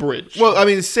left on a bridge. Well, I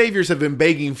mean, the saviors have been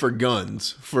begging for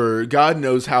guns for God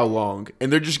knows how long,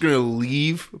 and they're just going to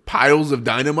leave piles of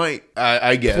dynamite.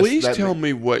 I guess. Please That- tell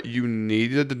me what you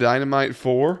needed the dynamite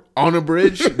for. on a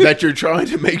bridge that you're trying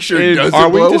to make sure it And doesn't are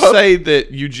we blow to up. say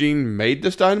that Eugene made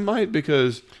this dynamite?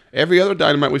 Because every other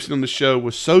dynamite we've seen on the show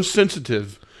was so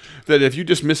sensitive that if you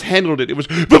just mishandled it, it was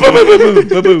boom, boom, boom, boom,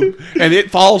 boom, boom, and it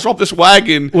falls off this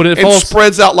wagon When it and falls-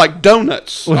 spreads out like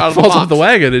donuts. When out it of the falls box. off the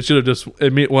wagon, it should have just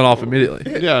went off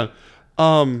immediately. Yeah.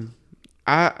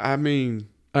 I mean,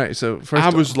 All right, so first I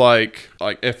off, was like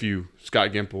F you,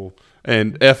 Scott Gimple,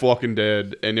 and F Walking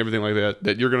Dead, and everything like that.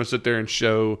 That you're gonna sit there and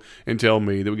show and tell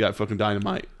me that we got fucking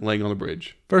dynamite laying on the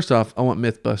bridge. first off, I want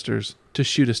Mythbusters to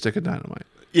shoot a stick of dynamite.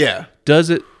 Yeah. Does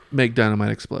it make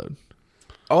dynamite explode?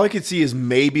 All I could see is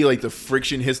maybe like the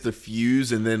friction hits the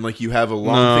fuse, and then like you have a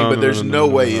long thing, but there's no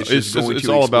way it's just going it's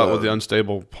to all explode. about what the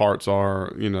unstable parts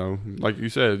are. You know, like you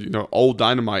said, old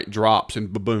dynamite drops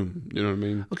and boom. You know what I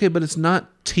mean? Okay, but it's not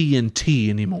TNT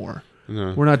anymore.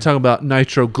 No. We're not talking about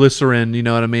nitroglycerin, you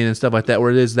know what I mean, and stuff like that,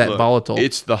 where it is that Look, volatile.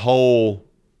 It's the whole.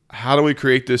 How do we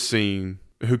create this scene?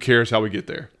 Who cares how we get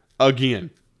there?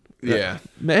 Again. Yeah.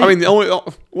 Maybe, I mean, the only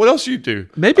what else you do?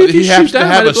 Maybe if you he has shoot to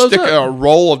have dynamite, a it blows stick, up. a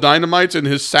roll of dynamites in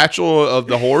his satchel of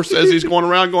the horse as he's going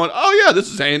around, going, "Oh yeah,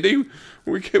 this is handy.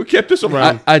 We kept this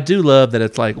around." I do love that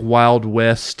it's like Wild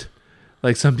West,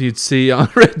 like something you'd see on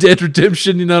Red Dead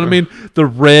Redemption. You know what I mean? The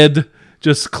red,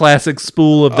 just classic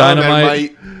spool of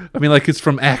dynamite. I mean, like it's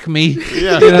from Acme.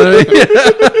 Yeah. You know what I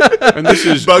mean? And this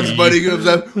is Bugs Bunny comes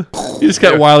up. You just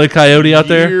got Wile E. Coyote out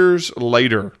there. years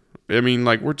later. I mean,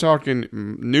 like we're talking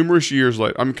numerous years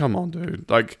later. I mean, come on, dude.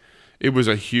 Like it was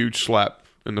a huge slap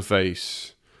in the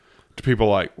face to people.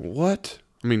 Like what?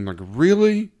 I mean, like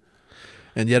really?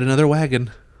 And yet another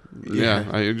wagon.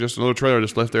 Yeah, just another trailer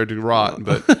just left there to rot.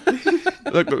 But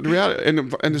look, the reality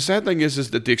and the sad thing is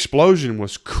that the explosion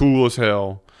was cool as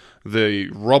hell. The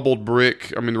rubbled brick,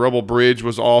 the rubble bridge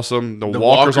was awesome. The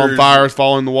walkers on fire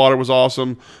falling in the water was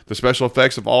awesome. The special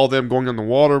effects of all of them going in the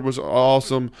water was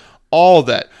awesome. All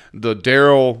that. The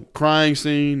Daryl crying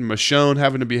scene, Michonne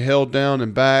having to be held down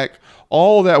and back,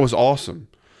 all that was awesome.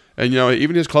 And,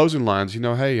 even his closing lines,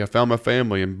 hey, I found my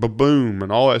family and ba-boom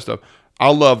and all that stuff.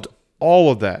 I loved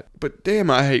all of that. But damn,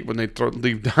 I hate when they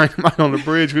leave dynamite on the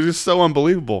bridge because it's so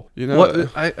unbelievable. What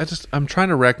I'm trying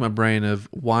to rack my brain of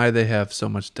why they have so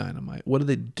much dynamite. What are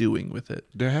they doing with it?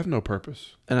 They have no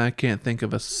purpose. And I can't think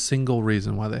of a single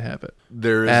reason why they have it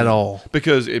There is at all.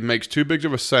 Because it makes too big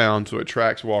of a sound, so it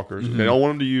attracts walkers. They don't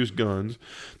want them to use guns.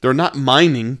 They're not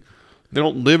mining. They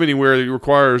don't live anywhere that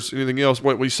requires anything else.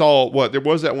 What we saw, there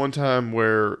was that one time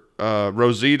where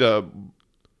Rosita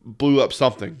blew up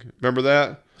something. Remember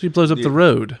that? She blows up the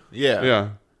road. Yeah. Yeah.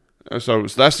 And so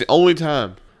that's the only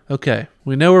time. Okay,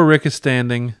 we know where Rick is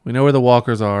standing. We know where the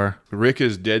walkers are. Rick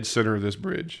is dead center of this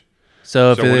bridge.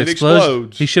 So if So when it it explodes,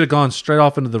 explodes- he should have gone straight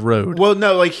off into the road. Well,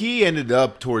 no, like he ended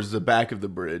up towards the back of the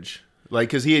bridge, like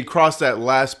because he had crossed that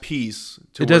last piece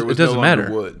to where it was doesn't no longer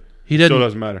matter. wood. He Still doesn't.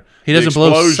 doesn't matter. He The doesn't blow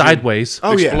explosion- sideways.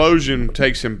 Oh, the yeah. explosion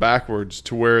takes him backwards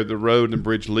to where the road and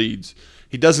bridge leads.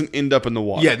 He doesn't end up in the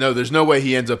water. Yeah, no, there's no way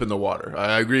he ends up in the water.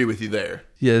 I agree with you there.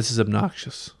 Yeah, this is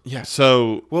obnoxious. Yeah.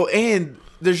 So Well, and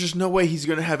there's just no way he's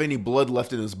gonna have any blood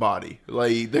left in his body.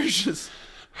 Like, there's just.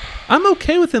 I'm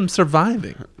okay with him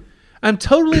surviving. I'm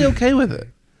totally okay with it.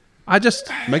 I just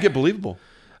Make it believable.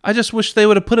 wish they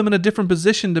would have put him in a different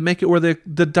position to make it where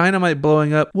the dynamite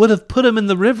blowing up would have put him in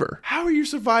the river. How are you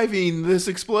surviving this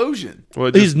explosion? Well,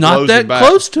 it just He's not blows that him back.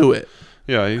 close to it.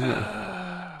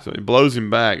 Yeah, so it blows him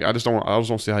back. I just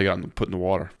don't see how he got put in the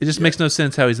water. It just makes no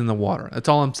sense how he's in the water. That's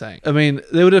all I'm saying. I mean,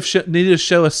 they would have needed to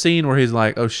show a scene where he's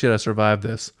like, "Oh shit, I survived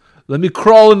this. Let me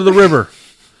crawl into the river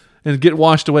and get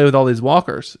washed away with all these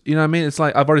walkers." You know what I mean? It's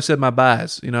like I've already said my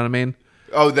byes. You know what I mean?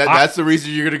 Oh, that's the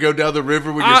reason you're gonna go down the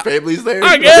river when your family's there.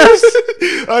 I guess.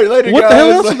 All right, later, What guys. the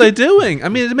hell else are they doing? I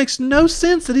mean, it makes no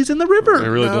sense that he's in the It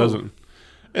river really No. doesn't.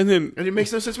 And then And it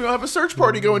makes no sense. We don't have a search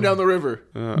party going down the river.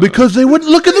 because they wouldn't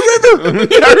look in the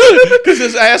river. because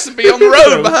his ass would be on the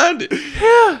road behind it.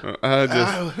 Yeah, I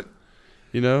just.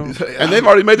 You know, and they've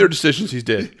already made their decisions. He's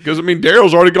dead because I mean,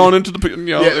 Daryl's already gone into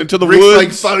the into the Rick's woods.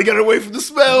 like, finally got away from the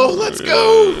smell. Let's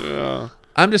go. Yeah.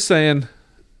 I'm just saying,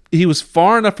 he was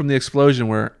far enough from the explosion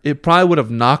where it probably would have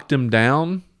knocked him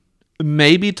down,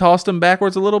 maybe tossed him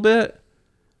backwards a little bit.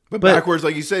 But But- backwards,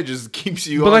 like you said, just keeps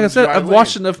you. But on like I said, dry I've land.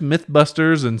 watched enough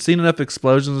Mythbusters and seen enough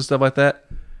explosions and stuff like that.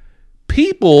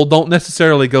 People don't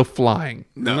necessarily go flying.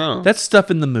 No, That's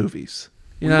stuff in the movies.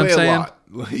 You know what I'm Way a saying? lot.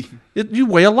 Like, You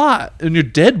weigh a lot. And your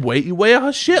dead weight, you weigh a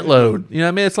shitload. You know what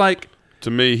I mean? It's like to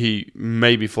me, he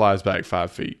maybe flies back 5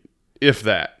 feet, if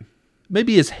that.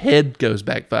 maybe his head goes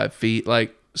back 5 feet,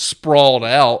 like sprawled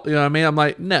out. You know what I mean? I'm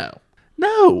like, no.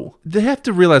 They have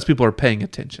to realize people are paying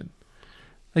attention.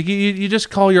 Like you just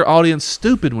call your audience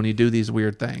stupid when you do these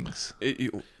weird things.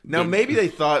 now maybe they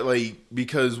thought like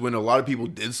because when a lot of people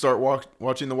did start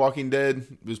watching The Walking Dead,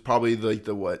 it was probably like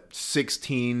the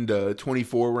 16 to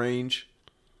 24 range,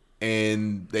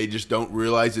 and they just don't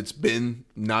realize it's been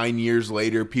 9 years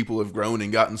later. People have grown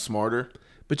and gotten smarter.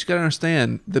 But you got to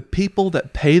understand, the people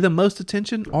that pay the most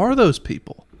attention are those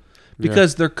people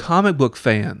because they're comic book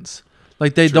fans.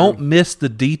 Like they don't miss the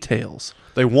details.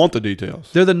 They want the details.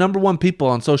 They're the number one people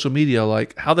on social media.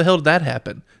 Like, how the hell did that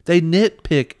happen? They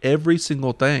nitpick every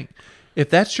single thing. If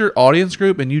that's your audience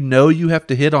group and you know you have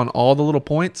to hit on all the little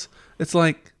points, it's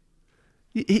like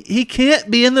he can't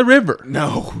be in the river.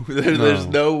 No, there's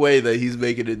no way that he's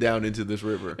making it down into this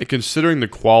river. And considering the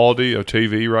quality of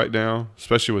TV right now,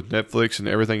 especially with Netflix and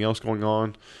everything else going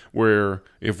on, where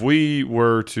if we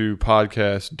were to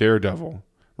podcast Daredevil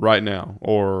right now,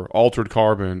 or Altered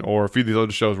Carbon, or a few of these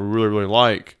other shows we really, really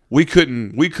like, we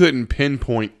couldn't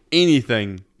pinpoint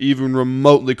anything even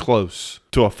remotely close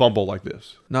to a fumble like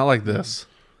this. Not like this.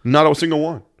 Not a single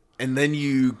one. And then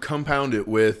you compound it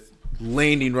with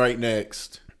landing right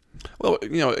next. Well,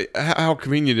 you know how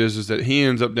convenient it is that he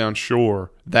ends up down shore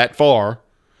that far,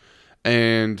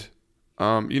 and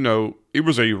you know, it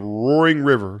was a roaring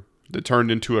river that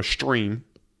turned into a stream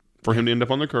for him to end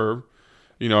up on the curve.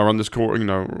 You know, around this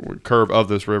curve of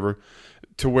this river,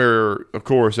 to where, of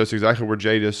course, that's exactly where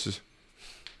Jadis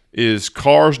is.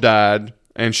 Cars died,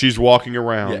 and she's walking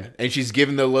around. Yeah, and she's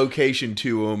giving the location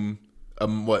to him.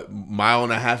 Mile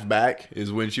and a half back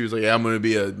is when she was like, "Yeah, I'm going to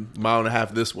be a mile and a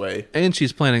half this way." And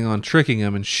she's planning on tricking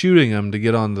him and shooting him to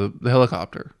get on the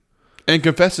helicopter. And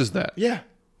confesses that. Yeah,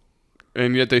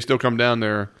 And yet they still come down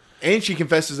there. and she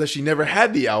confesses that she never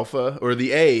had the alpha or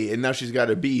the A, and now she's got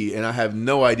a B. And I have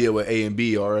no idea what A and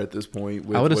B are at this point.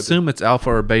 I would assume it's alpha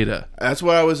or beta. that's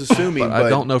what I was assuming, But but I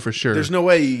don't know for sure. There's no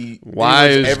way. Why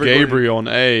anyone's is ever going to- Gabriel an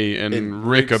A and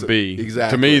Rick a Rick's B?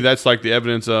 exactly. To me, that's like the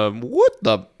evidence of what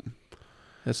the.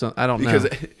 I don't know. Because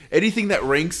anything that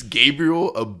ranks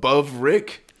Gabriel above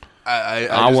Rick, I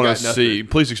I want got to nothing. see.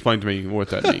 Please explain to me what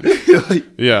that means.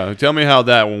 Yeah, tell me how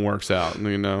that one works out.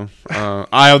 You know,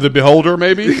 Eye of the Beholder,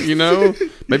 maybe. You know,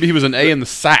 maybe he was an A in the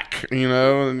sack. You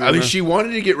know, and, I mean, she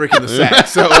wanted to get Rick in the sack,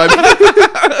 so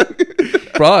I mean,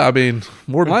 Probably, I mean,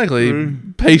 more than likely,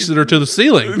 pasted her to the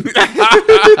ceiling.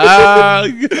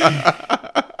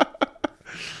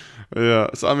 yeah.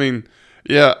 So I mean,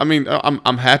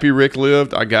 I'm happy Rick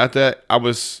lived. I got that.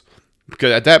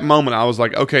 Because at that moment I was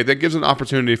like, okay, that gives an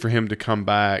opportunity for him to come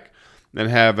back and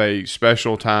have a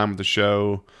special time with the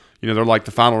show. You know, they're like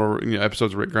the final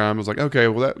episodes of Rick Grimes. I was like, okay,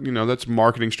 well that's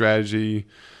marketing strategy.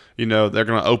 You know, they're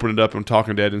going to open it up on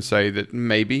Talking Dead and say that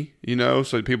maybe,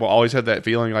 so people always have that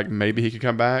feeling like maybe he could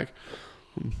come back.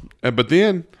 But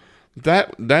then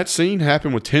that scene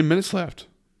happened with 10 minutes left.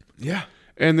 yeah,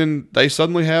 And then they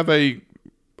suddenly have a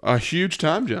huge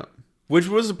time jump. which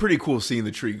was a pretty cool seeing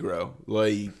the tree grow.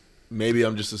 Like, maybe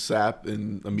I'm just a sap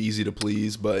and I'm easy to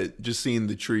please, but just seeing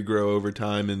the tree grow over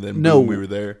time and then No. boom, we were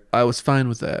there. I was fine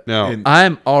with that. Now, And-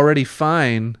 I'm already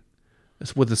fine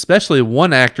with especially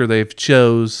one actor they've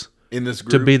chose in this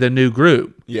group. to be the new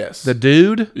group. Yes. The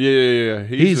dude, Yeah.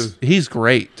 he's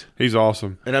great. He's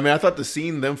awesome. And I mean, I thought the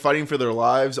scene, them fighting for their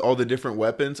lives, all the different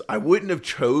weapons, I wouldn't have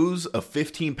chose a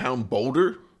 15-pound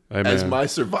boulder Hey, as man. my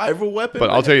survival weapon. But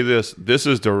I'll tell you this: this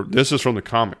is from the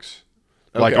comics,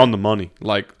 like Okay. on the money.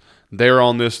 Like they're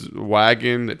on this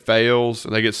wagon that fails,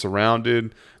 and they get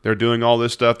surrounded. They're doing all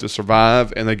this stuff to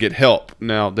survive, and they get help.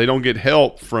 Now they don't get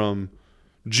help from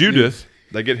Judith;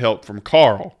 they get help from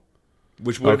Carl.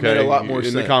 which would have made a lot more in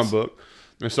sense. the comic book,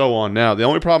 and so on. Now the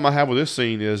only problem I have with this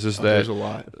scene is that There's a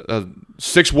lot.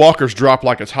 6 walkers drop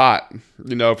like it's hot,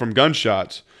 from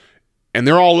gunshots, and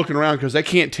they're all looking around because they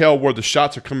can't tell where the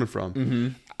shots are coming from. Mm-hmm.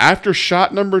 After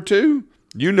shot number 2,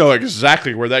 you know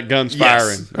exactly where that gun's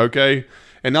Yes. firing. Okay,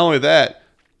 and not only that,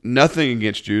 nothing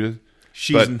against Judith,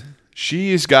 She's but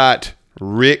she's got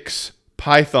Rick's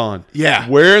python. Yeah.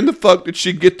 where in the fuck did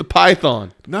she get the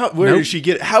python? not where did she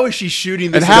get it? How is she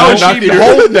shooting this? And how is she even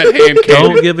holding that hand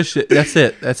cannon? Don't give a shit. That's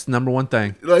it. That's the number one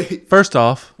thing. Like, First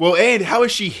off, well, and how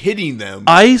is she hitting them?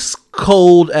 ice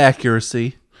cold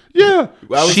accuracy. Yeah,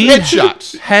 Well, She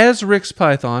headshots. has Rick's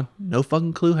python. No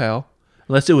fucking clue how,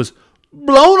 unless it was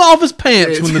blown off his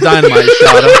pants when the dynamite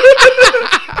shot him.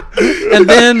 And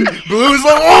then Blue's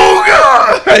like, oh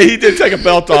god! Hey, he did take a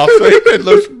belt off, so he did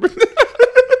look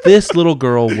this little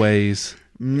girl weighs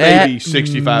maybe at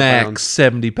 65 max pounds.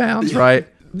 70 pounds, right?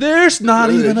 There's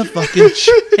not even a fucking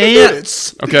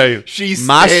chance. Okay, She's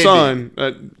my standing.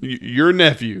 son, your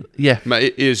nephew, Yeah.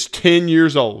 is 10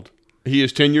 years old. He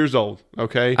is 10 years old.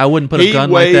 Okay, I wouldn't put a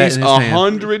gun like that weighs in his hand.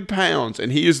 100 pounds,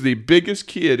 and he is the biggest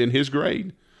kid in his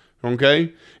grade.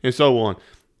 Okay, and so on.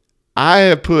 I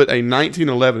have put a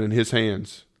 1911 in his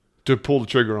hands to pull the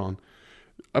trigger on.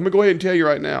 I'm gonna go ahead and tell you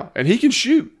right now, and he can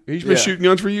shoot. He's been Yeah. shooting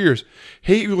guns for years.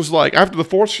 He was like, after the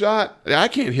 4th shot, I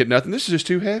can't hit nothing. This is just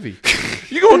too heavy.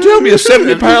 You gonna tell me a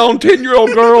 70-pound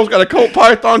 10-year-old girl's got a Colt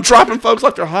Python dropping folks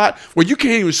like they're hot? Well, you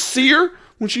can't even see her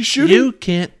when she's shooting. You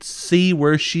can't see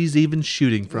where she's even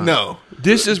shooting from. No.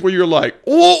 This is where you're like,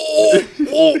 oh.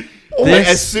 This-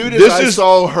 As soon as this I is-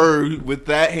 saw her with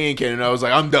that hand cannon, I was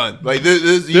like, I'm done. Like this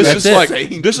This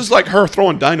is is like her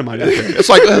throwing dynamite out there. It's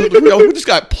like we just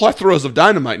got plethoras of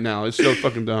dynamite now. It's so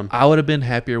fucking dumb. I would have been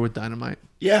happier with dynamite.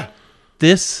 yeah.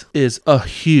 This is a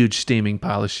huge steaming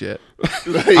pile of shit.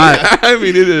 I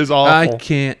mean, it is awful. I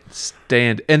can't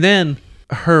stand. And then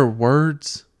her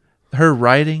words, her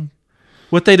writing,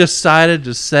 what they decided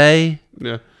to say.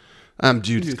 Yeah. I'm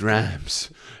Judith Grimes.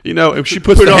 If she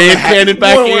puts Put the on the hand hat. cannon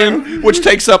back in, which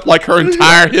takes up like her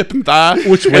entire hip and thigh,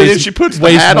 Which and weighs, then she puts the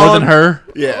weighs hat more on than her.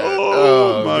 Yeah.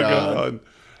 Oh, my god!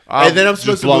 And then I'm just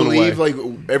supposed to blown believe away.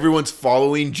 like everyone's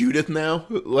following Judith now.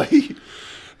 Like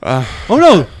Oh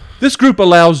no. This group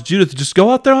allows Judith to just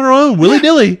go out there on her own, willy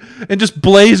nilly, and just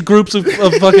blaze groups of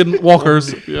fucking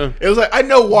walkers. yeah. it was like I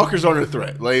know Walker's aren't a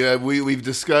threat. Like we've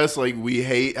discussed, like we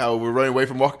hate how we're running away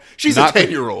from Walker. She's a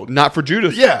 10-year-old. Not for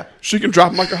Judith. Yeah. she can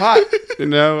drop them like a hot. We're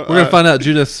gonna find out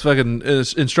Judith's fucking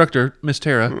instructor, Miss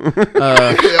Tara,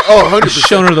 Oh, 100%.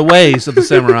 showing her the ways of the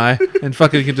samurai, and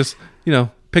fucking can just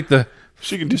pick the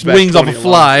she can dispatch wings off a 20 along.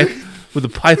 fly with a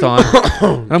python.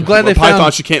 And I'm glad they Python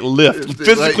found. she can't lift,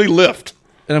 physically lift.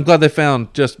 And I'm glad they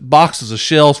found just boxes of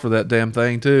shells for that damn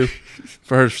thing too,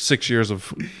 for her 6 years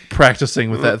of practicing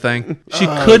with that thing. She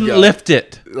couldn't God. lift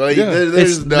it. Like Yeah.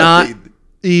 there's It's not nothing.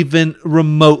 even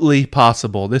remotely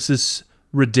possible. This is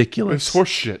ridiculous. It's horse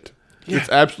shit. It's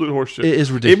absolute horse shit. It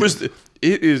is ridiculous.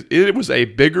 It was a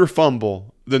bigger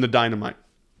fumble than the dynamite.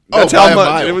 Oh, That's by how a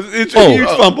much mile. it's a huge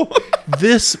fumble.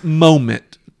 This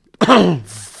moment,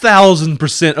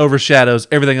 1,000% overshadows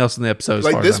everything else in the episode. As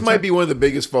far Like as this I'm might concerned. be one of the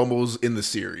biggest fumbles in the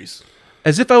series.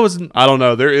 As if I was. I don't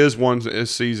know. There is one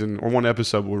season or one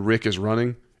episode where Rick is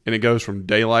running and it goes from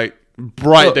bright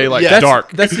daylight, yeah. to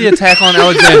dark. That's the attack on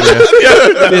Alexandria.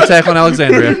 The attack on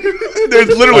Alexandria. There's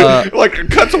literally like it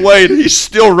cuts away and he's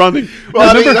still running. Well,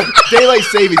 I mean, daylight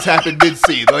savings happened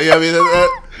mid-scene. Like I mean,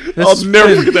 I'll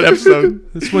never forget that episode.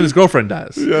 That's when his girlfriend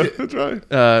dies Yeah, that's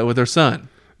right. with her son.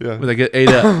 Yeah. When they get ate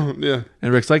up. Yeah.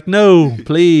 And Rick's like, no,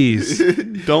 please.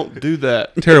 Don't do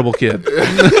that. Terrible kid.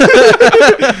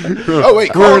 oh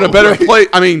wait, We're in a Carl, better right? place.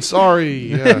 I mean,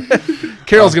 sorry. Yeah.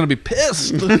 Carol's going to be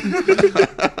pissed.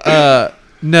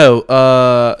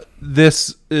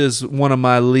 This is one of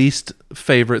my least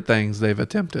favorite things they've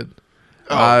attempted.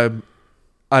 I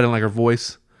didn't like her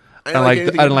voice. I didn't like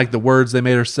didn't anything- like the words they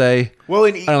made her say. Well,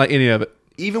 and I didn't like any of it.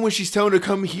 even when she's telling her to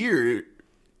come here,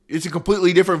 it's a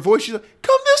completely different voice. She's like,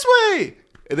 "Come this way,"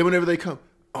 and then whenever they come,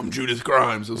 I'm Judith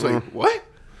Grimes. I was like, "What?"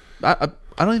 I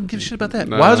don't even give a shit about that.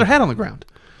 No. Why was her hat on the ground?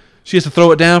 She has to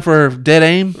throw it down for her dead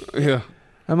aim. Yeah.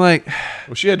 I'm like,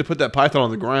 Well, she had to put that python on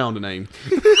the ground and aim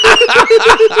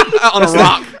on a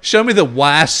rock. show me the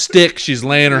Y stick she's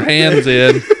laying her hands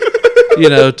in, you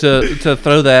know, to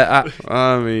throw that.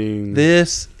 I mean,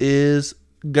 This is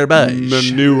garbage.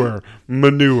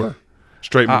 manure,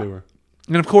 straight manure.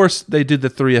 And of course, they did the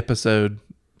 3-episode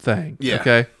thing. Yeah.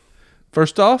 Okay.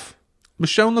 First off,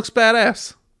 Michonne looks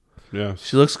badass. Yeah.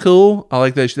 She looks cool. I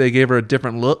like that they gave her a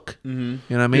different look. Mm-hmm. You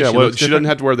know what I mean? Yeah, looks she different. doesn't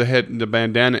have to wear the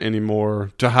bandana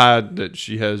anymore to hide that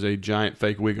she has a giant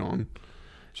fake wig on.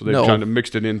 So they've kind of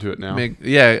mixed it into it now.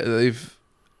 They've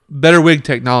better wig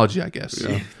technology, I guess.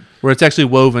 Yeah. Where it's actually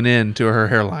woven into her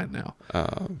hairline now.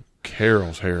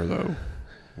 Carol's hair, though.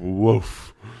 Woof.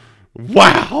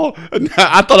 Wow.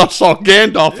 I thought I saw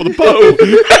Gandalf with a bow.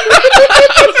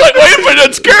 I was like, wait a minute,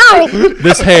 it's Carol.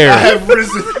 This hair, Have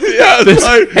risen. Yeah, this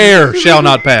hair shall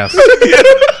not pass.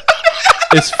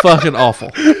 It's fucking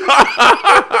awful.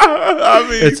 I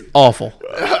mean, It's awful.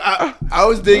 I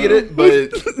was digging it, but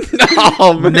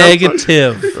oh, man.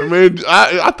 Negative. I mean,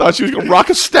 I thought she was going to rock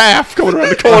a staff coming around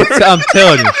the corner. I'm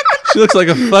telling you, she looks like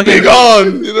a fucking. Big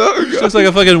on, you know. She looks like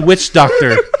a fucking witch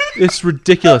doctor. It's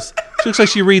ridiculous. She looks like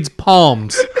she reads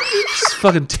palms. It's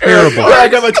fucking terrible. I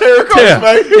got my tarot cards, Yeah,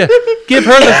 mate. yeah.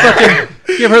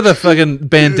 Give her the fucking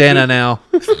bandana now.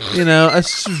 You know,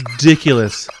 it's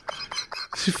ridiculous.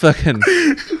 She fucking.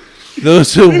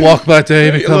 Those who walk by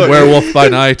day become Look. werewolf by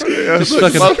night. Just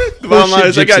Look, fucking. the bottom line horseshit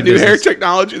is they got gypsy new hair business.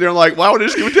 technology. They're like, why would they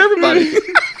just give it to everybody?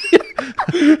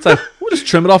 It's like we'll just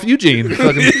trim it off Eugene.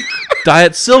 Fucking dye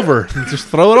it silver and just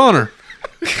throw it on her.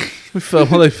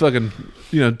 Well, they fucking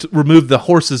remove the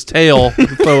horse's tail and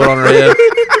throw it on her head.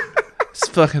 It's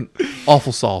fucking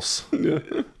awful sauce.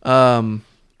 But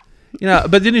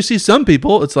then you see some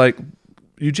people. It's like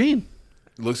Eugene,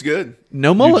 Looks good.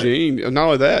 no mullet. Eugene, not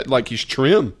only that, like he's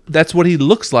trim. That's what he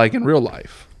looks like in real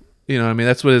life. You know what I mean?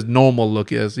 That's what his normal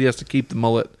look is. He has to keep the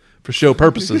mullet for show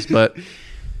purposes, but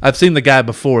I've seen the guy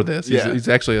before this. He's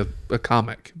actually a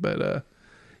comic. But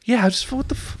I just what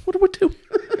do we do?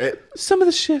 Some of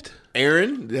the shit.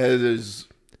 Aaron is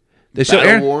They show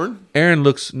battle worn. Aaron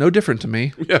looks no different to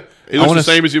me. Yeah, he looks wanna the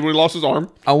same as he when he lost his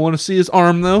arm. I want to see his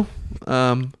arm though.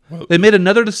 They made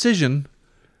another decision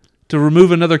to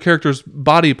remove another character's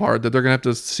body part that they're gonna have to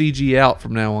CG out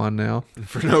from now on. Now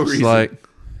For no it's reason. like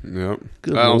Yep.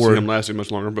 Good I don't Lord. see him lasting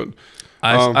much longer, but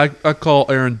I call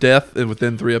Aaron death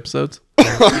within 3 episodes.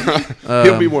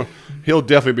 he'll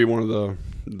definitely be one of the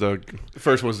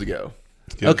First ones to go.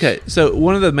 Okay, so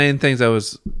one of the main things I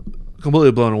was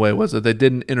completely blown away was that they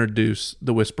didn't introduce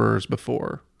the Whisperers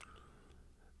before.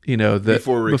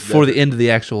 Before the end of the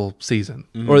actual season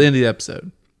or the end of the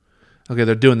episode. Okay,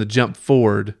 they're doing the jump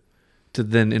forward to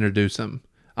then introduce them.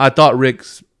 I thought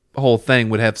Rick's whole thing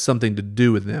would have something to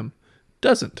do with them.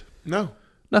 Doesn't. No.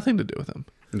 Nothing to do with them.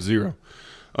 Zero.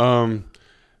 All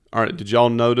right, did y'all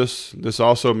notice this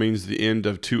also means the end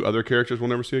of 2 other characters we'll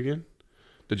never see again?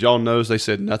 Did y'all notice they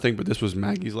said nothing, but this was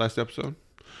Maggie's last episode?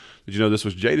 Did you know this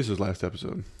was Jadis' last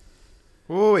episode?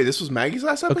 Wait, this was Maggie's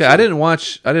last episode? Okay, I didn't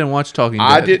watch Talking Dead.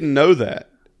 I didn't know that.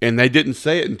 And they didn't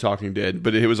say it in Talking Dead,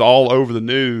 but it was all over the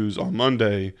news on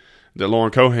Monday that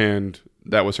Lauren Cohan,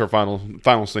 that was her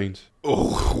final scenes.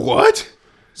 Oh, what?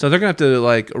 So they're going to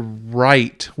have to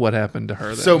write what happened to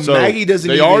her then. So Maggie doesn't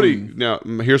they even... already now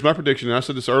here's my prediction, and I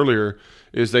said this earlier,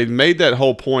 is they made that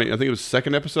whole point, I think it was the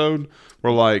second episode,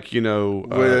 where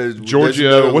there's Georgia,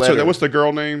 another what's letter. what's the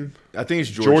girl name? I think it's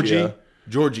Georgie.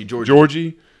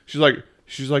 Georgie. She's like,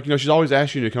 she's always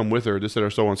asking you to come with her, this, that, or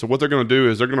so on. So what they're going to do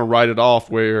is they're going to write it off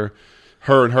where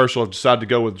her and Herschel have decided to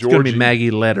go with it's going to Georgie. be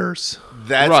Maggie Letters.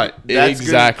 That's Right, that's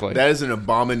exactly. That is an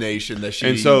abomination that she...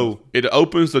 And so it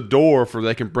opens the door for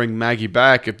they can bring Maggie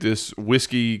back if this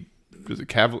whiskey, is it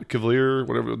Cavalier,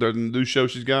 whatever the new show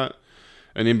she's got,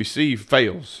 and NBC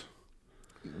fails.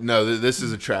 No, this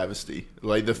is a travesty.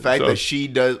 Like the fact that she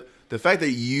does... The fact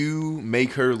that you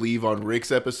make her leave on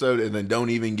Rick's episode and then don't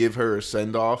even give her a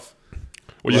send-off...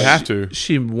 Well, you have to.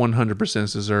 She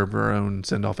 100% deserved her own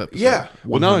send-off episode. Yeah.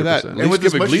 Well, not only that, 100%. at with least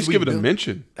as much as we give it a built-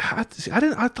 mention. I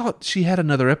thought she had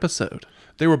another episode.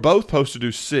 They were both supposed to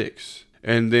do 6,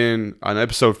 and then on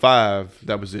episode 5,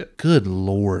 that was it. Good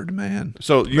Lord, man.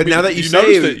 So, But now that you say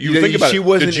notice it, that you that think about she it.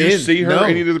 wasn't Did you in- see her no.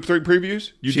 any of the 3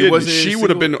 previews? You She didn't. wasn't in She a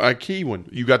would have been single- a key one.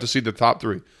 You got to see the top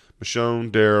 3: Michonne,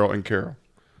 Daryl, and Carol.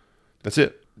 That's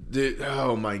it. Dude,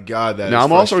 oh my God, that Now, is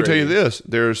I'm also going to tell you frustrating. this.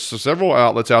 There's several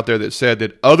outlets out there that said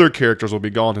that other characters will be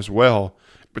gone as well,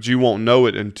 but you won't know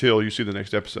it until you see the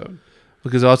next episode.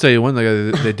 Because I'll tell you one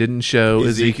thing, they didn't show Ezekiel.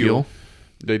 Ezekiel.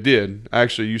 They did.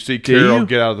 Actually, you see Do Carol you?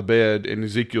 get out of the bed, and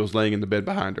Ezekiel's laying in the bed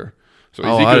behind her. So Oh,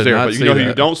 I Ezekiel's did there. not But you see know who you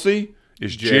that. don't see?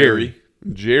 Is Jerry.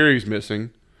 Jerry's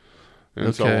missing.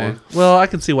 and so Okay. on. Well, I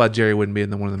can see why Jerry wouldn't be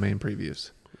in one of the main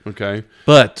previews. Okay.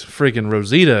 But freaking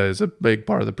Rosita is a big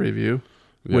part of the preview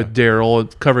with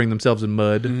Daryl covering themselves in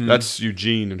mud. That's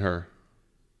Eugene and her.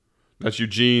 That's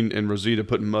Eugene and Rosita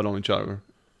putting mud on each other.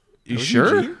 You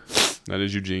sure? Eugene? That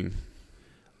is Eugene.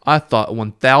 I thought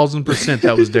 1,000%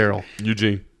 that was Daryl.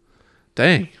 Eugene.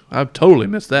 Dang, I totally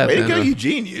missed that. Way to then. go,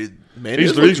 Eugene. Man,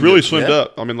 He's it was really looking slimmed good.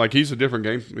 up. I mean, like he's a different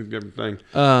different thing.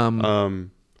 Well,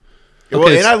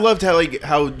 Okay, and so- I loved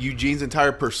how Eugene's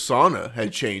entire persona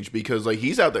had changed because like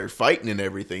he's out there fighting and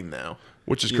everything now.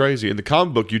 Which is crazy. In the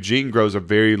comic book, Eugene grows a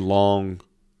very long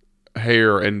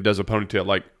hair and does a ponytail.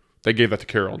 Like they gave that to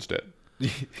Carol instead.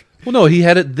 Well, no, he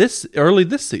had it early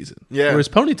this season. Yeah. Or his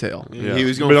ponytail. Yeah. He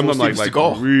was going but full I'm like Steven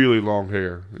Seagal. really long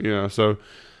hair. So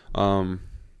I don't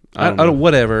I know. don't,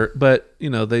 whatever, but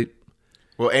they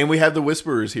Well, and we have the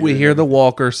Whisperers here. we hear the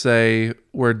Walker say,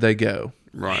 "Where'd they go?"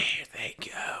 Right. They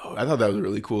go. I thought that was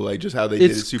really cool. Like just how they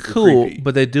did it It's super cool, creepy.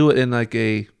 but they do it in like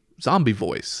a zombie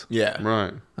voice, Yeah.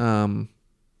 Right.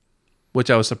 which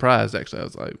I was surprised actually. I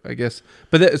was like, I guess,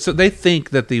 but so they think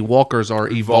that the Walkers are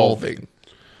evolving.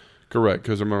 Correct.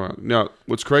 Because remember, now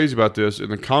what's crazy about this in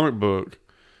the comic book,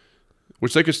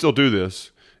 which they could still do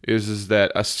this, is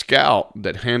that a scout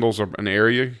that handles an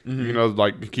area,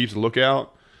 like keeps a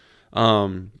lookout.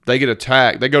 They get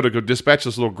attacked. They go to go dispatch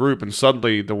this little group, and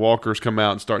suddenly the walkers come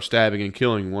out and start stabbing and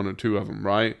killing one or two of them.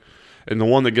 Right, and the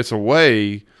one that gets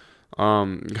away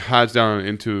hides down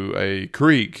into a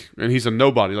creek, and he's a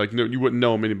nobody. Like you wouldn't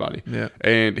know him anybody. Yeah.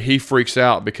 And he freaks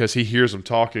out because he hears them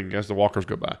talking as the walkers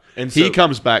go by. And he so-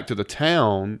 comes back to the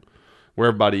town where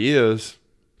everybody is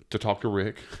to talk to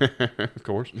Rick, of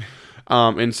course.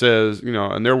 And says,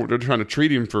 and they're trying to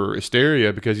treat him for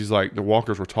hysteria because he's like, the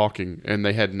walkers were talking and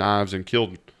they had knives and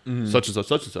killed such and such,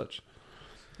 such and such.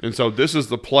 And so this is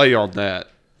the play on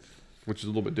that, which is a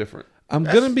little bit different. I'm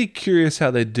gonna be curious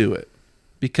how they do it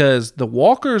because the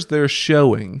Walkers they're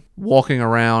showing walking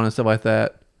around and stuff like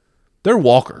that, they're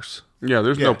walkers. Yeah,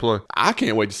 there's no Yeah. play. I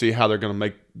can't wait to see how they're going to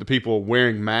make the people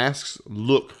wearing masks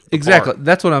look Exactly. apart.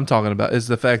 That's what I'm talking about. Is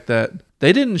the fact that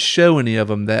they didn't show any of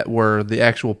them that were the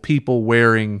actual people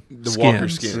wearing The skins. Walker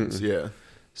skins. Yeah.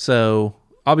 So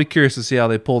I'll be curious to see how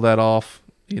they pull that off.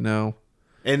 And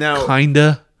now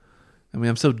Kinda. I mean,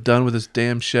 I'm so done with this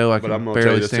damn show. I But I'm can going to tell you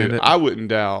barely this stand too. it. I wouldn't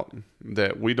doubt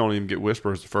that we don't even get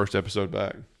Whispers the first episode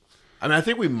back. I mean, I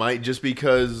think we might just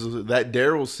because that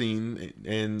Daryl scene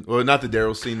not the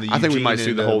Daryl scene. The I think we Eugene might see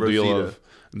and, the whole deal Rosita. of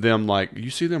them like you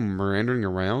see them meandering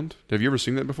around. Have you ever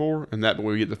seen that before? And that when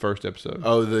we get the first episode.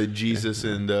 Oh, the Jesus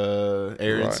and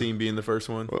Aaron Right. scene being the first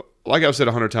one. Well, like I've said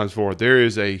 100 times before, there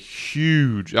is a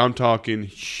huge, I'm talking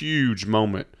huge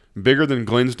moment, bigger than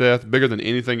Glenn's death, bigger than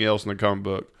anything else in the comic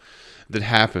book that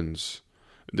happens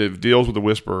that deals with the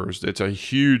Whisperers. It's a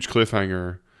huge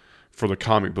cliffhanger for the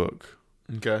comic book.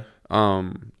 Okay.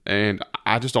 And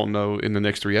I just don't know in the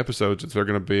next 3 episodes if they're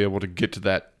going to be able to get to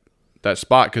that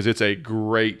spot because it's a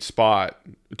great spot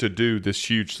to do this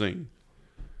huge thing.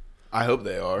 I hope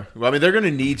they are. Well, I mean, they're going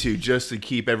to need to just to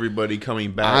keep everybody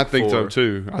coming back. I think so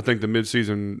too. I think the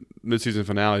mid-season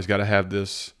finale's got to have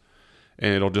this,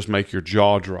 and it'll just make your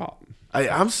jaw drop.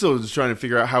 I'm still just trying to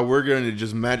figure out how we're going to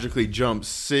just magically jump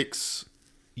 6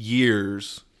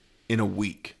 years in a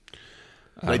week.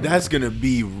 Like that's going to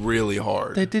be really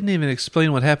hard. They didn't even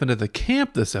explain what happened at the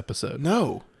camp this episode.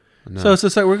 No. So it's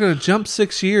just like we're going to jump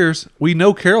 6 years. We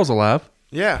know Carol's alive.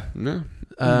 Yeah. No,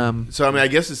 So I mean, I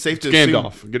guess it's safe to assume.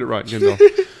 Gandalf, get it right, Gandalf.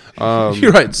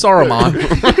 You're right.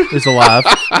 Saruman is alive.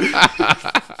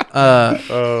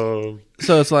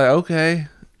 So it's like, okay,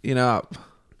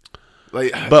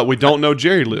 Like, But we don't know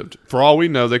Jerry lived. For all we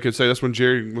know, they could say that's when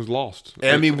Jerry was lost.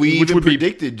 I mean, we Which even would be.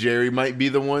 predicted Jerry might be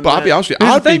the one. But I'll be honest with you,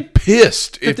 Here's I'd the be thing.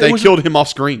 pissed if there they was- killed him off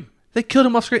screen. they killed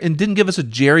him off screen and didn't give us a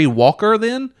Jerry Walker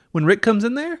then when Rick comes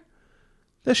in there.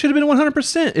 That should have been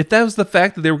 100%. If that was the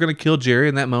fact that they were going to kill Jerry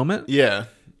in that moment, Yeah.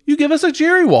 you give us a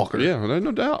Jerry Walker. Yeah, there's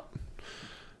no doubt.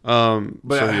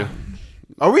 But So, yeah,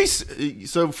 are we?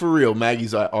 So for real,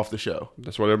 Maggie's off the show.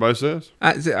 that's what everybody says.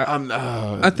 I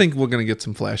think we're going to get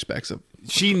some flashbacks of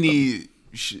She need.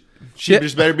 She Yeah.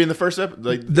 just better be in the first episode.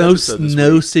 Like no episode this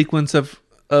no week. sequence of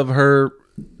her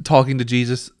talking to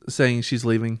Jesus saying she's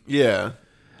leaving. Yeah.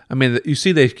 I mean, you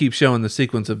see, they keep showing the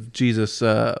sequence of Jesus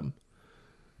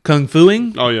kung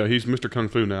fuing. Oh yeah, he's Mr. Kung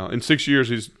Fu now. In 6 years,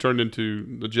 he's turned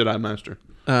into the Jedi Master.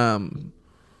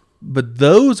 But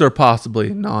those are possibly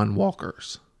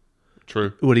non-walkers.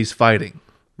 True, What he's fighting,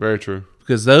 very true.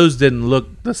 because those didn't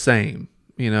look the same.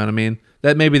 You know what I mean?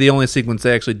 That may be the only sequence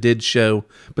they actually did show,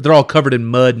 but they're all covered in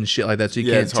mud and shit like that, so you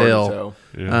Yeah, can't it's hard tell. to tell.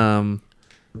 Yeah.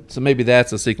 So maybe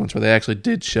that's a sequence where they actually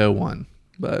did show one.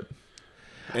 But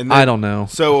And I don't know.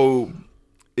 So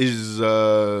is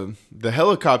the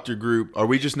helicopter group, are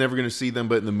we just never going to see them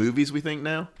but in the movies, we think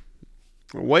now?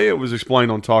 The way it was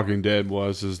explained on Talking Dead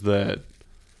is that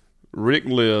Rick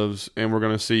lives, and we're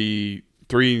going to see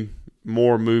 3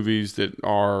 more movies that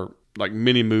are like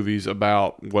mini movies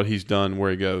about what he's done,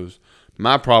 where he goes.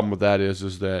 My problem with that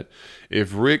is that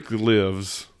if Rick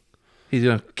lives, He's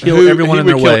gonna kill everyone in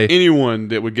their he would way. kill anyone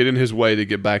that would get in his way to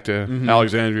get back to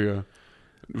Alexandria,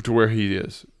 to where he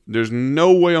is. There's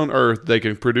no way on earth they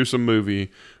can produce a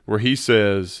movie where he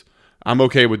says, "I'm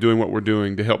okay with doing what we're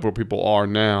doing to help where people are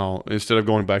now," instead of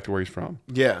going back to where he's from.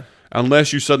 Yeah.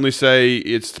 Unless you suddenly say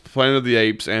it's Planet of the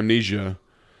Apes amnesia,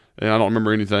 and I don't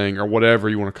remember anything, or whatever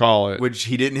you want to call it. Which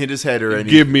he didn't hit his head or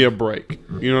anything. Give me a break.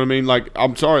 You know what I mean? Like,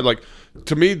 I'm sorry. Like,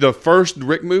 to me, the first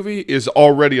Rick movie is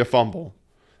already a fumble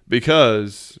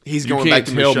because He's you going can't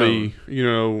back to tell Michonne. me,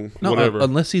 No, whatever.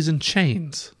 unless he's in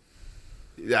chains.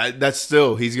 That's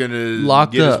still, he's going to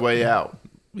Locked get up. his way out.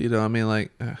 You know, I mean,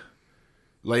 like,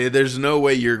 Like, there's no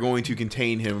way you're going to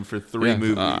contain him for 3 Yeah,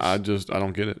 movies. I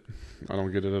don't get it. I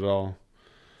don't get it at all.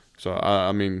 So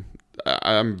I mean,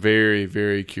 I'm very,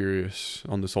 very curious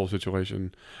on this whole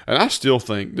situation, and I still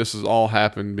think this has all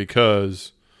happened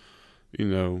because,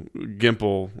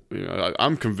 Gimple.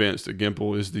 I'm convinced that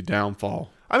Gimple is the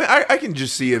downfall. I mean, I can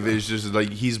just see if it's just like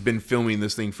he's been filming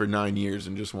this thing for 9 years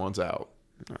and just wants out.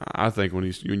 I think when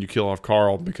you kill off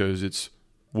Carl because it's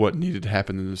what needed to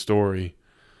happen in the story,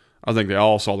 I think they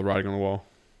all saw the writing on the wall.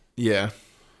 Yeah.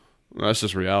 That's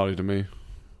just reality to me.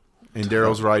 And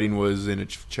Daryl's writing was in a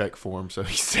check form, so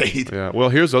he stayed. Yeah. Well,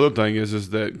 here's the other thing is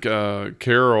that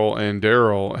Carol and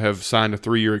Daryl have signed a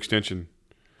 3-year extension,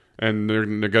 and they're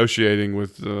negotiating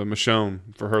with Michonne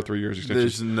for her 3 years extension.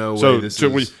 There's no way this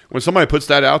is... when somebody puts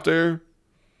that out there,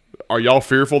 are y'all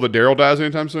fearful that Daryl dies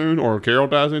anytime soon, or Carol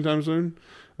dies anytime soon,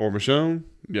 or Michonne?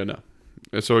 Yeah, no.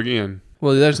 And so again,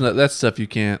 well, that's stuff you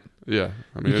can't. yeah,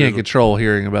 I mean, You can't control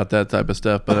hearing about that type of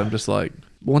stuff. But I'm just like,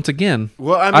 once again,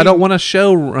 Well, I I mean- don't want a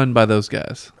show run by those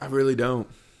guys. I really don't.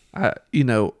 I'm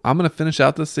going to finish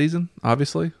out this season,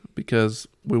 obviously, because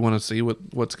we want to see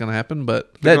what's going to happen.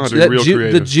 But They're gonna have to be real the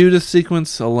creative. Judith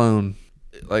sequence alone,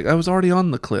 like I was already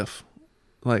on the cliff.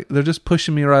 Like they're just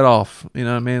pushing me right off. You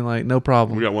know what I mean? Like no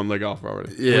problem. we got one leg off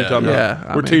already. Yeah. What are you talking Yeah, about?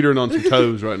 I We're mean- teetering on some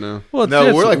toes right now. Well, No,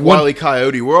 it's we're like one- Wile E.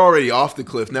 Coyote. We're already off the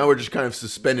cliff. Now we're just kind of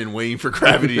suspending, waiting for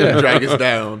gravity to drag us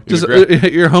down. Just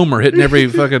you're Homer hitting every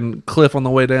fucking cliff on the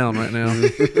way down right now.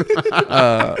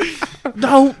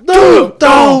 Don't.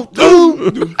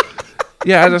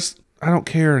 Yeah, I don't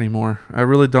care anymore. I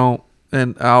really don't,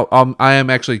 and I am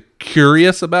actually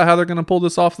curious about how they're going to pull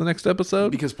this off the next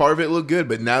episode. Because part of it looked good,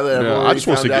 but now that I've Yeah, I already just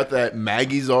wanna found see out that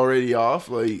Maggie's already off,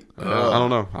 like, I don't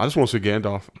know. I just want to see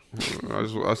Gandalf.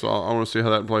 That's all. I want to see how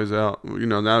that plays out.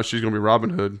 Now she's going to be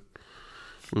Robin Hood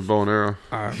with bow and arrow.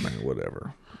 I mean,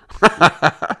 whatever.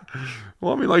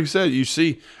 Well, I mean, like you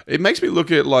said, it makes me look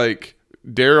at like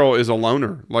Daryl is a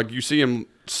loner. Like you see him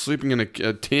sleeping in a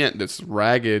tent that's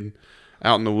ragged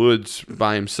out in the woods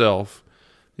by himself.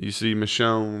 You see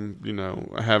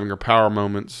Michonne, having her power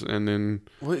moments, and then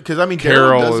because I mean,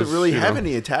 Carol Daryl doesn't is, really have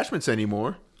any attachments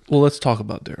anymore. Well, let's talk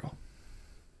about Daryl.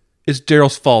 It's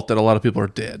Daryl's fault that a lot of people are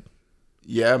dead.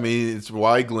 Yeah, I mean, it's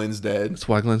why Glenn's dead. That's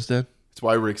why Glenn's dead. It's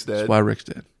why Rick's dead. That's why Rick's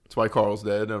dead. It's why Carl's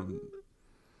dead.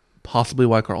 Possibly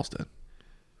why Carl's dead.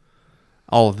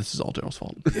 All of this is all Daryl's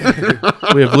fault.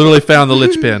 We have literally found the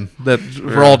linchpin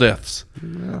for all deaths.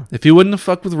 Yeah. If he wouldn't have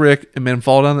fucked with Rick and made him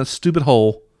fall down that stupid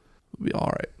hole, we'd be all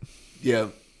right. Yeah.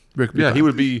 Rick would be he fine.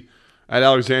 would be at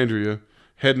Alexandria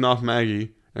heading off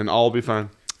Maggie, and all would be fine.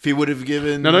 If he would have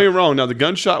given... No, you're wrong. Now the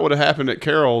gunshot would have happened at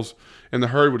Carol's, and the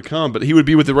herd would come, but he would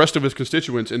be with the rest of his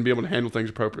constituents and be able to handle things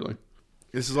appropriately.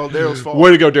 This is all Daryl's fault.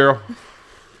 Way to go, Daryl.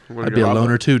 Way to I'd go, be a Robin.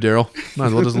 loner too, Daryl. Might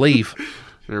as well just leave.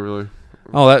 Yeah, really.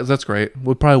 Oh, that's great.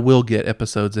 We probably will get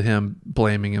episodes of him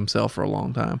blaming himself for a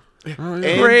long time. Oh, yeah.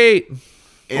 And- Great.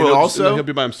 And Well, also... he'll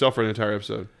be by himself for an entire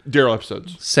episode. Daryl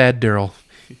episodes. Sad Daryl.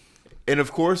 And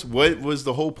of course, what was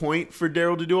the whole point for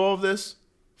Daryl to do all of this?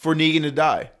 For Negan to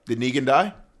die. Did Negan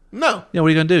die? No. Yeah, what are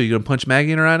you going to do? You going to punch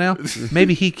Maggie in her eye now?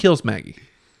 Maybe he kills Maggie.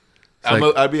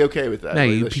 Like, I'd be okay with that.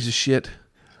 Maggie, Like, you let's- piece of shit.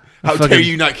 How fucking- dare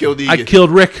you not kill Negan? I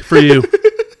killed Rick for you.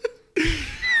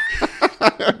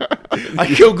 I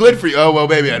killed Glenn for you. Oh, well,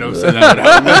 maybe I don't say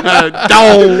that.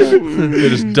 They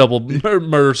just double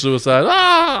murder suicide.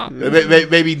 Ah!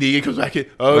 Maybe Negan comes back in.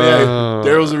 Oh, yeah.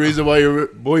 Daryl's the reason why your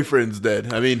boyfriend's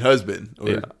dead. I mean, husband. Or,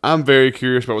 Yeah, I'm very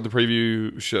curious about what the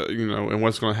preview show, and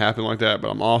what's going to happen like that. But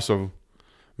I'm also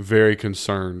very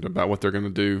concerned about what they're going to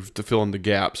do to fill in the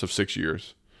gaps of 6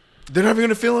 years. They're not even going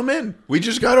to fill him in. We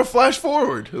just got to flash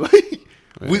forward. Like,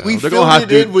 We They're gonna filled have it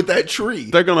to- in with that tree.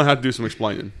 They're gonna have to do some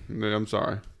explaining. I'm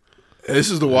sorry.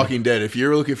 This is The Walking Dead. If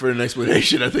you're looking for an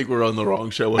explanation, I think we're on the wrong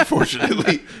show,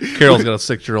 unfortunately. Carol's got a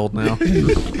 6-year-old now.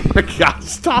 God,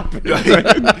 stop it.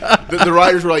 The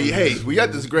writers were like, hey, we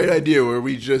got this great idea where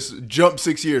we just jump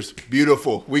 6 years.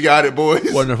 Beautiful. We got it, boys.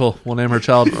 Wonderful. We'll name her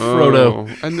child Frodo.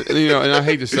 Oh. And and I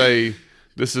hate to say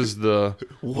this is the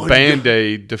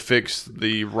band-aid to fix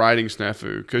the writing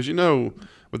snafu, because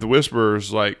with the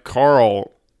Whisperers, like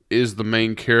Carl is the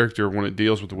main character when it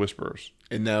deals with the Whisperers.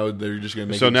 And now they're just going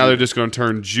to make So it now they're just going to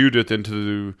turn Judith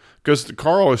into because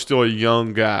Carl is still a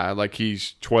young guy, like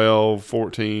he's 12,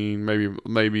 14,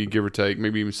 maybe give or take,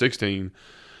 maybe even 16.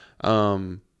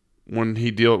 When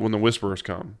the Whisperers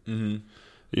come,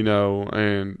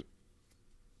 and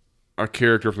a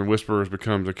character from the Whisperers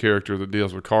becomes a character that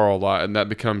deals with Carl a lot, and that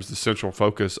becomes the central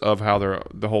focus of how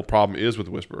the whole problem is with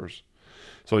the Whisperers.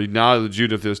 So now that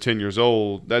Judith is 10 years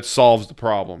old, that solves the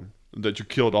problem that you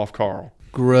killed off Carl.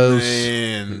 Gross.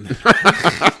 Man.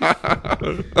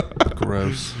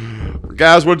 Gross.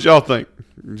 Guys, what did y'all think?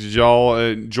 Did y'all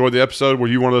enjoy the episode? Were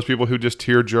you one of those people who just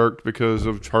tear jerked because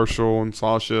of Herschel and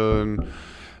Sasha and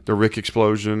the Rick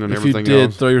explosion and If you everything did,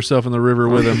 else? throw yourself in the river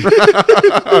with him.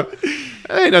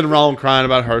 Ain't nothing wrong crying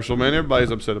about Herschel, man.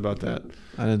 Everybody's upset about that.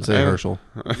 I didn't say Herschel.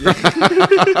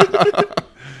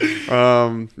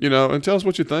 And tell us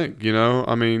what you think.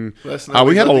 I mean, we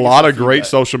we had a love to get lot some of great feedback.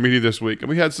 social media this week.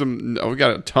 We got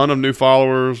a ton of new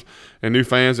followers and new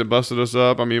fans that busted us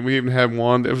up. I mean, we even had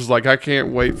one that was like, I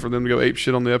can't wait for them to go ape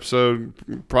shit on the episode.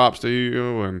 Props to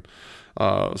you, and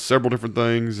several different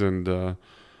things. And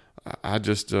I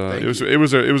just thank you.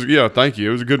 Thank you.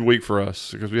 It was a good week for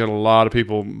us because we had a lot of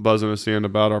people buzzing us in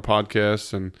about our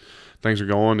podcasts and things are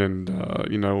going, and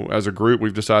as a group,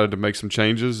 we've decided to make some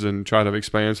changes and try to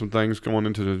expand some things going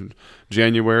into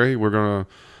January. We're gonna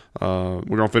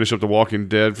finish up The Walking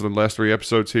Dead for the last 3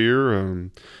 episodes here.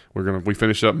 We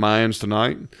finish up Mayans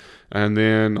tonight, and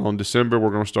then on December we're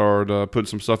gonna start putting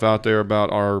some stuff out there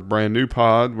about our brand new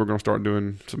pod. We're gonna start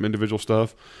doing some individual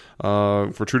stuff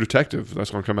for True Detective.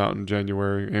 That's gonna come out in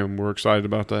January, and we're excited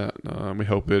about that. We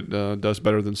hope it does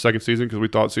better than the second season because we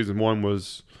thought season 1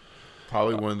 was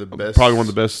Probably one of the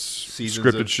best seasons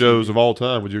scripted of shows TV. of all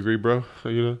time. Would you agree, bro?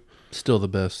 Still the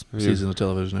best season of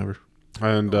television ever.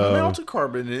 And Altered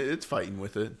Carbon, it's fighting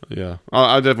with it. yeah,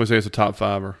 I definitely say it's a top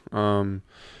 5er.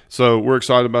 So we're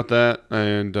excited about that,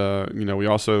 and we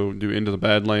also do Into the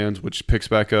Badlands, which picks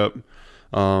back up in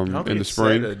the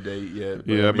spring. Set a date yet,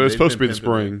 But it's supposed to be the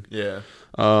spring. Yeah.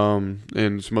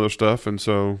 And some other stuff. And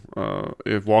so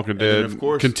if Walking then, Dead of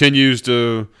course- continues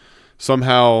to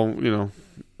somehow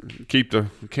keep the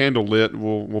candle lit,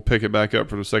 we'll pick it back up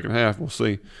for the second half. We'll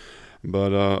see.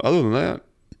 But other than that,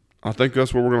 I think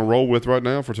that's what we're going to roll with right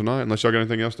now for tonight, unless y'all got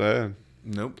anything else to add.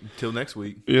 Nope. Till next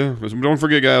week. Yeah. Don't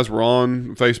forget, guys, we're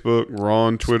on Facebook. We're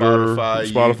on Twitter.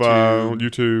 Spotify,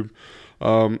 YouTube.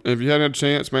 If you hadn't had a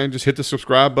chance, man, just hit the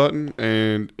subscribe button.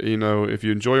 And, if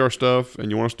you enjoy our stuff and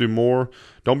you want us to do more,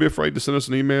 don't be afraid to send us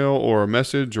an email or a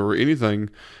message or anything.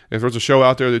 If there's a show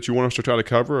out there that you want us to try to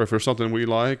cover, if there's something we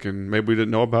like and maybe we didn't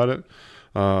know about it,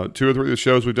 2 or 3 of the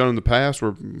shows we've done in the past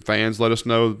where fans let us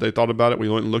know that they thought about it. We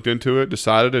went and looked into it,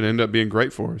 decided it ended up being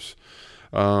great for us.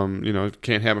 It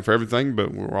can't happen for everything,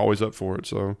 but we're always up for it.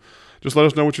 So just let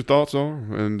us know what your thoughts are,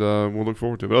 and we'll look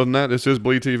forward to it. But other than that, this is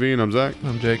Bleed TV, and I'm Zach.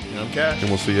 I'm Jake. And I'm Cash. And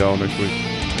we'll see y'all next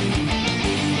week.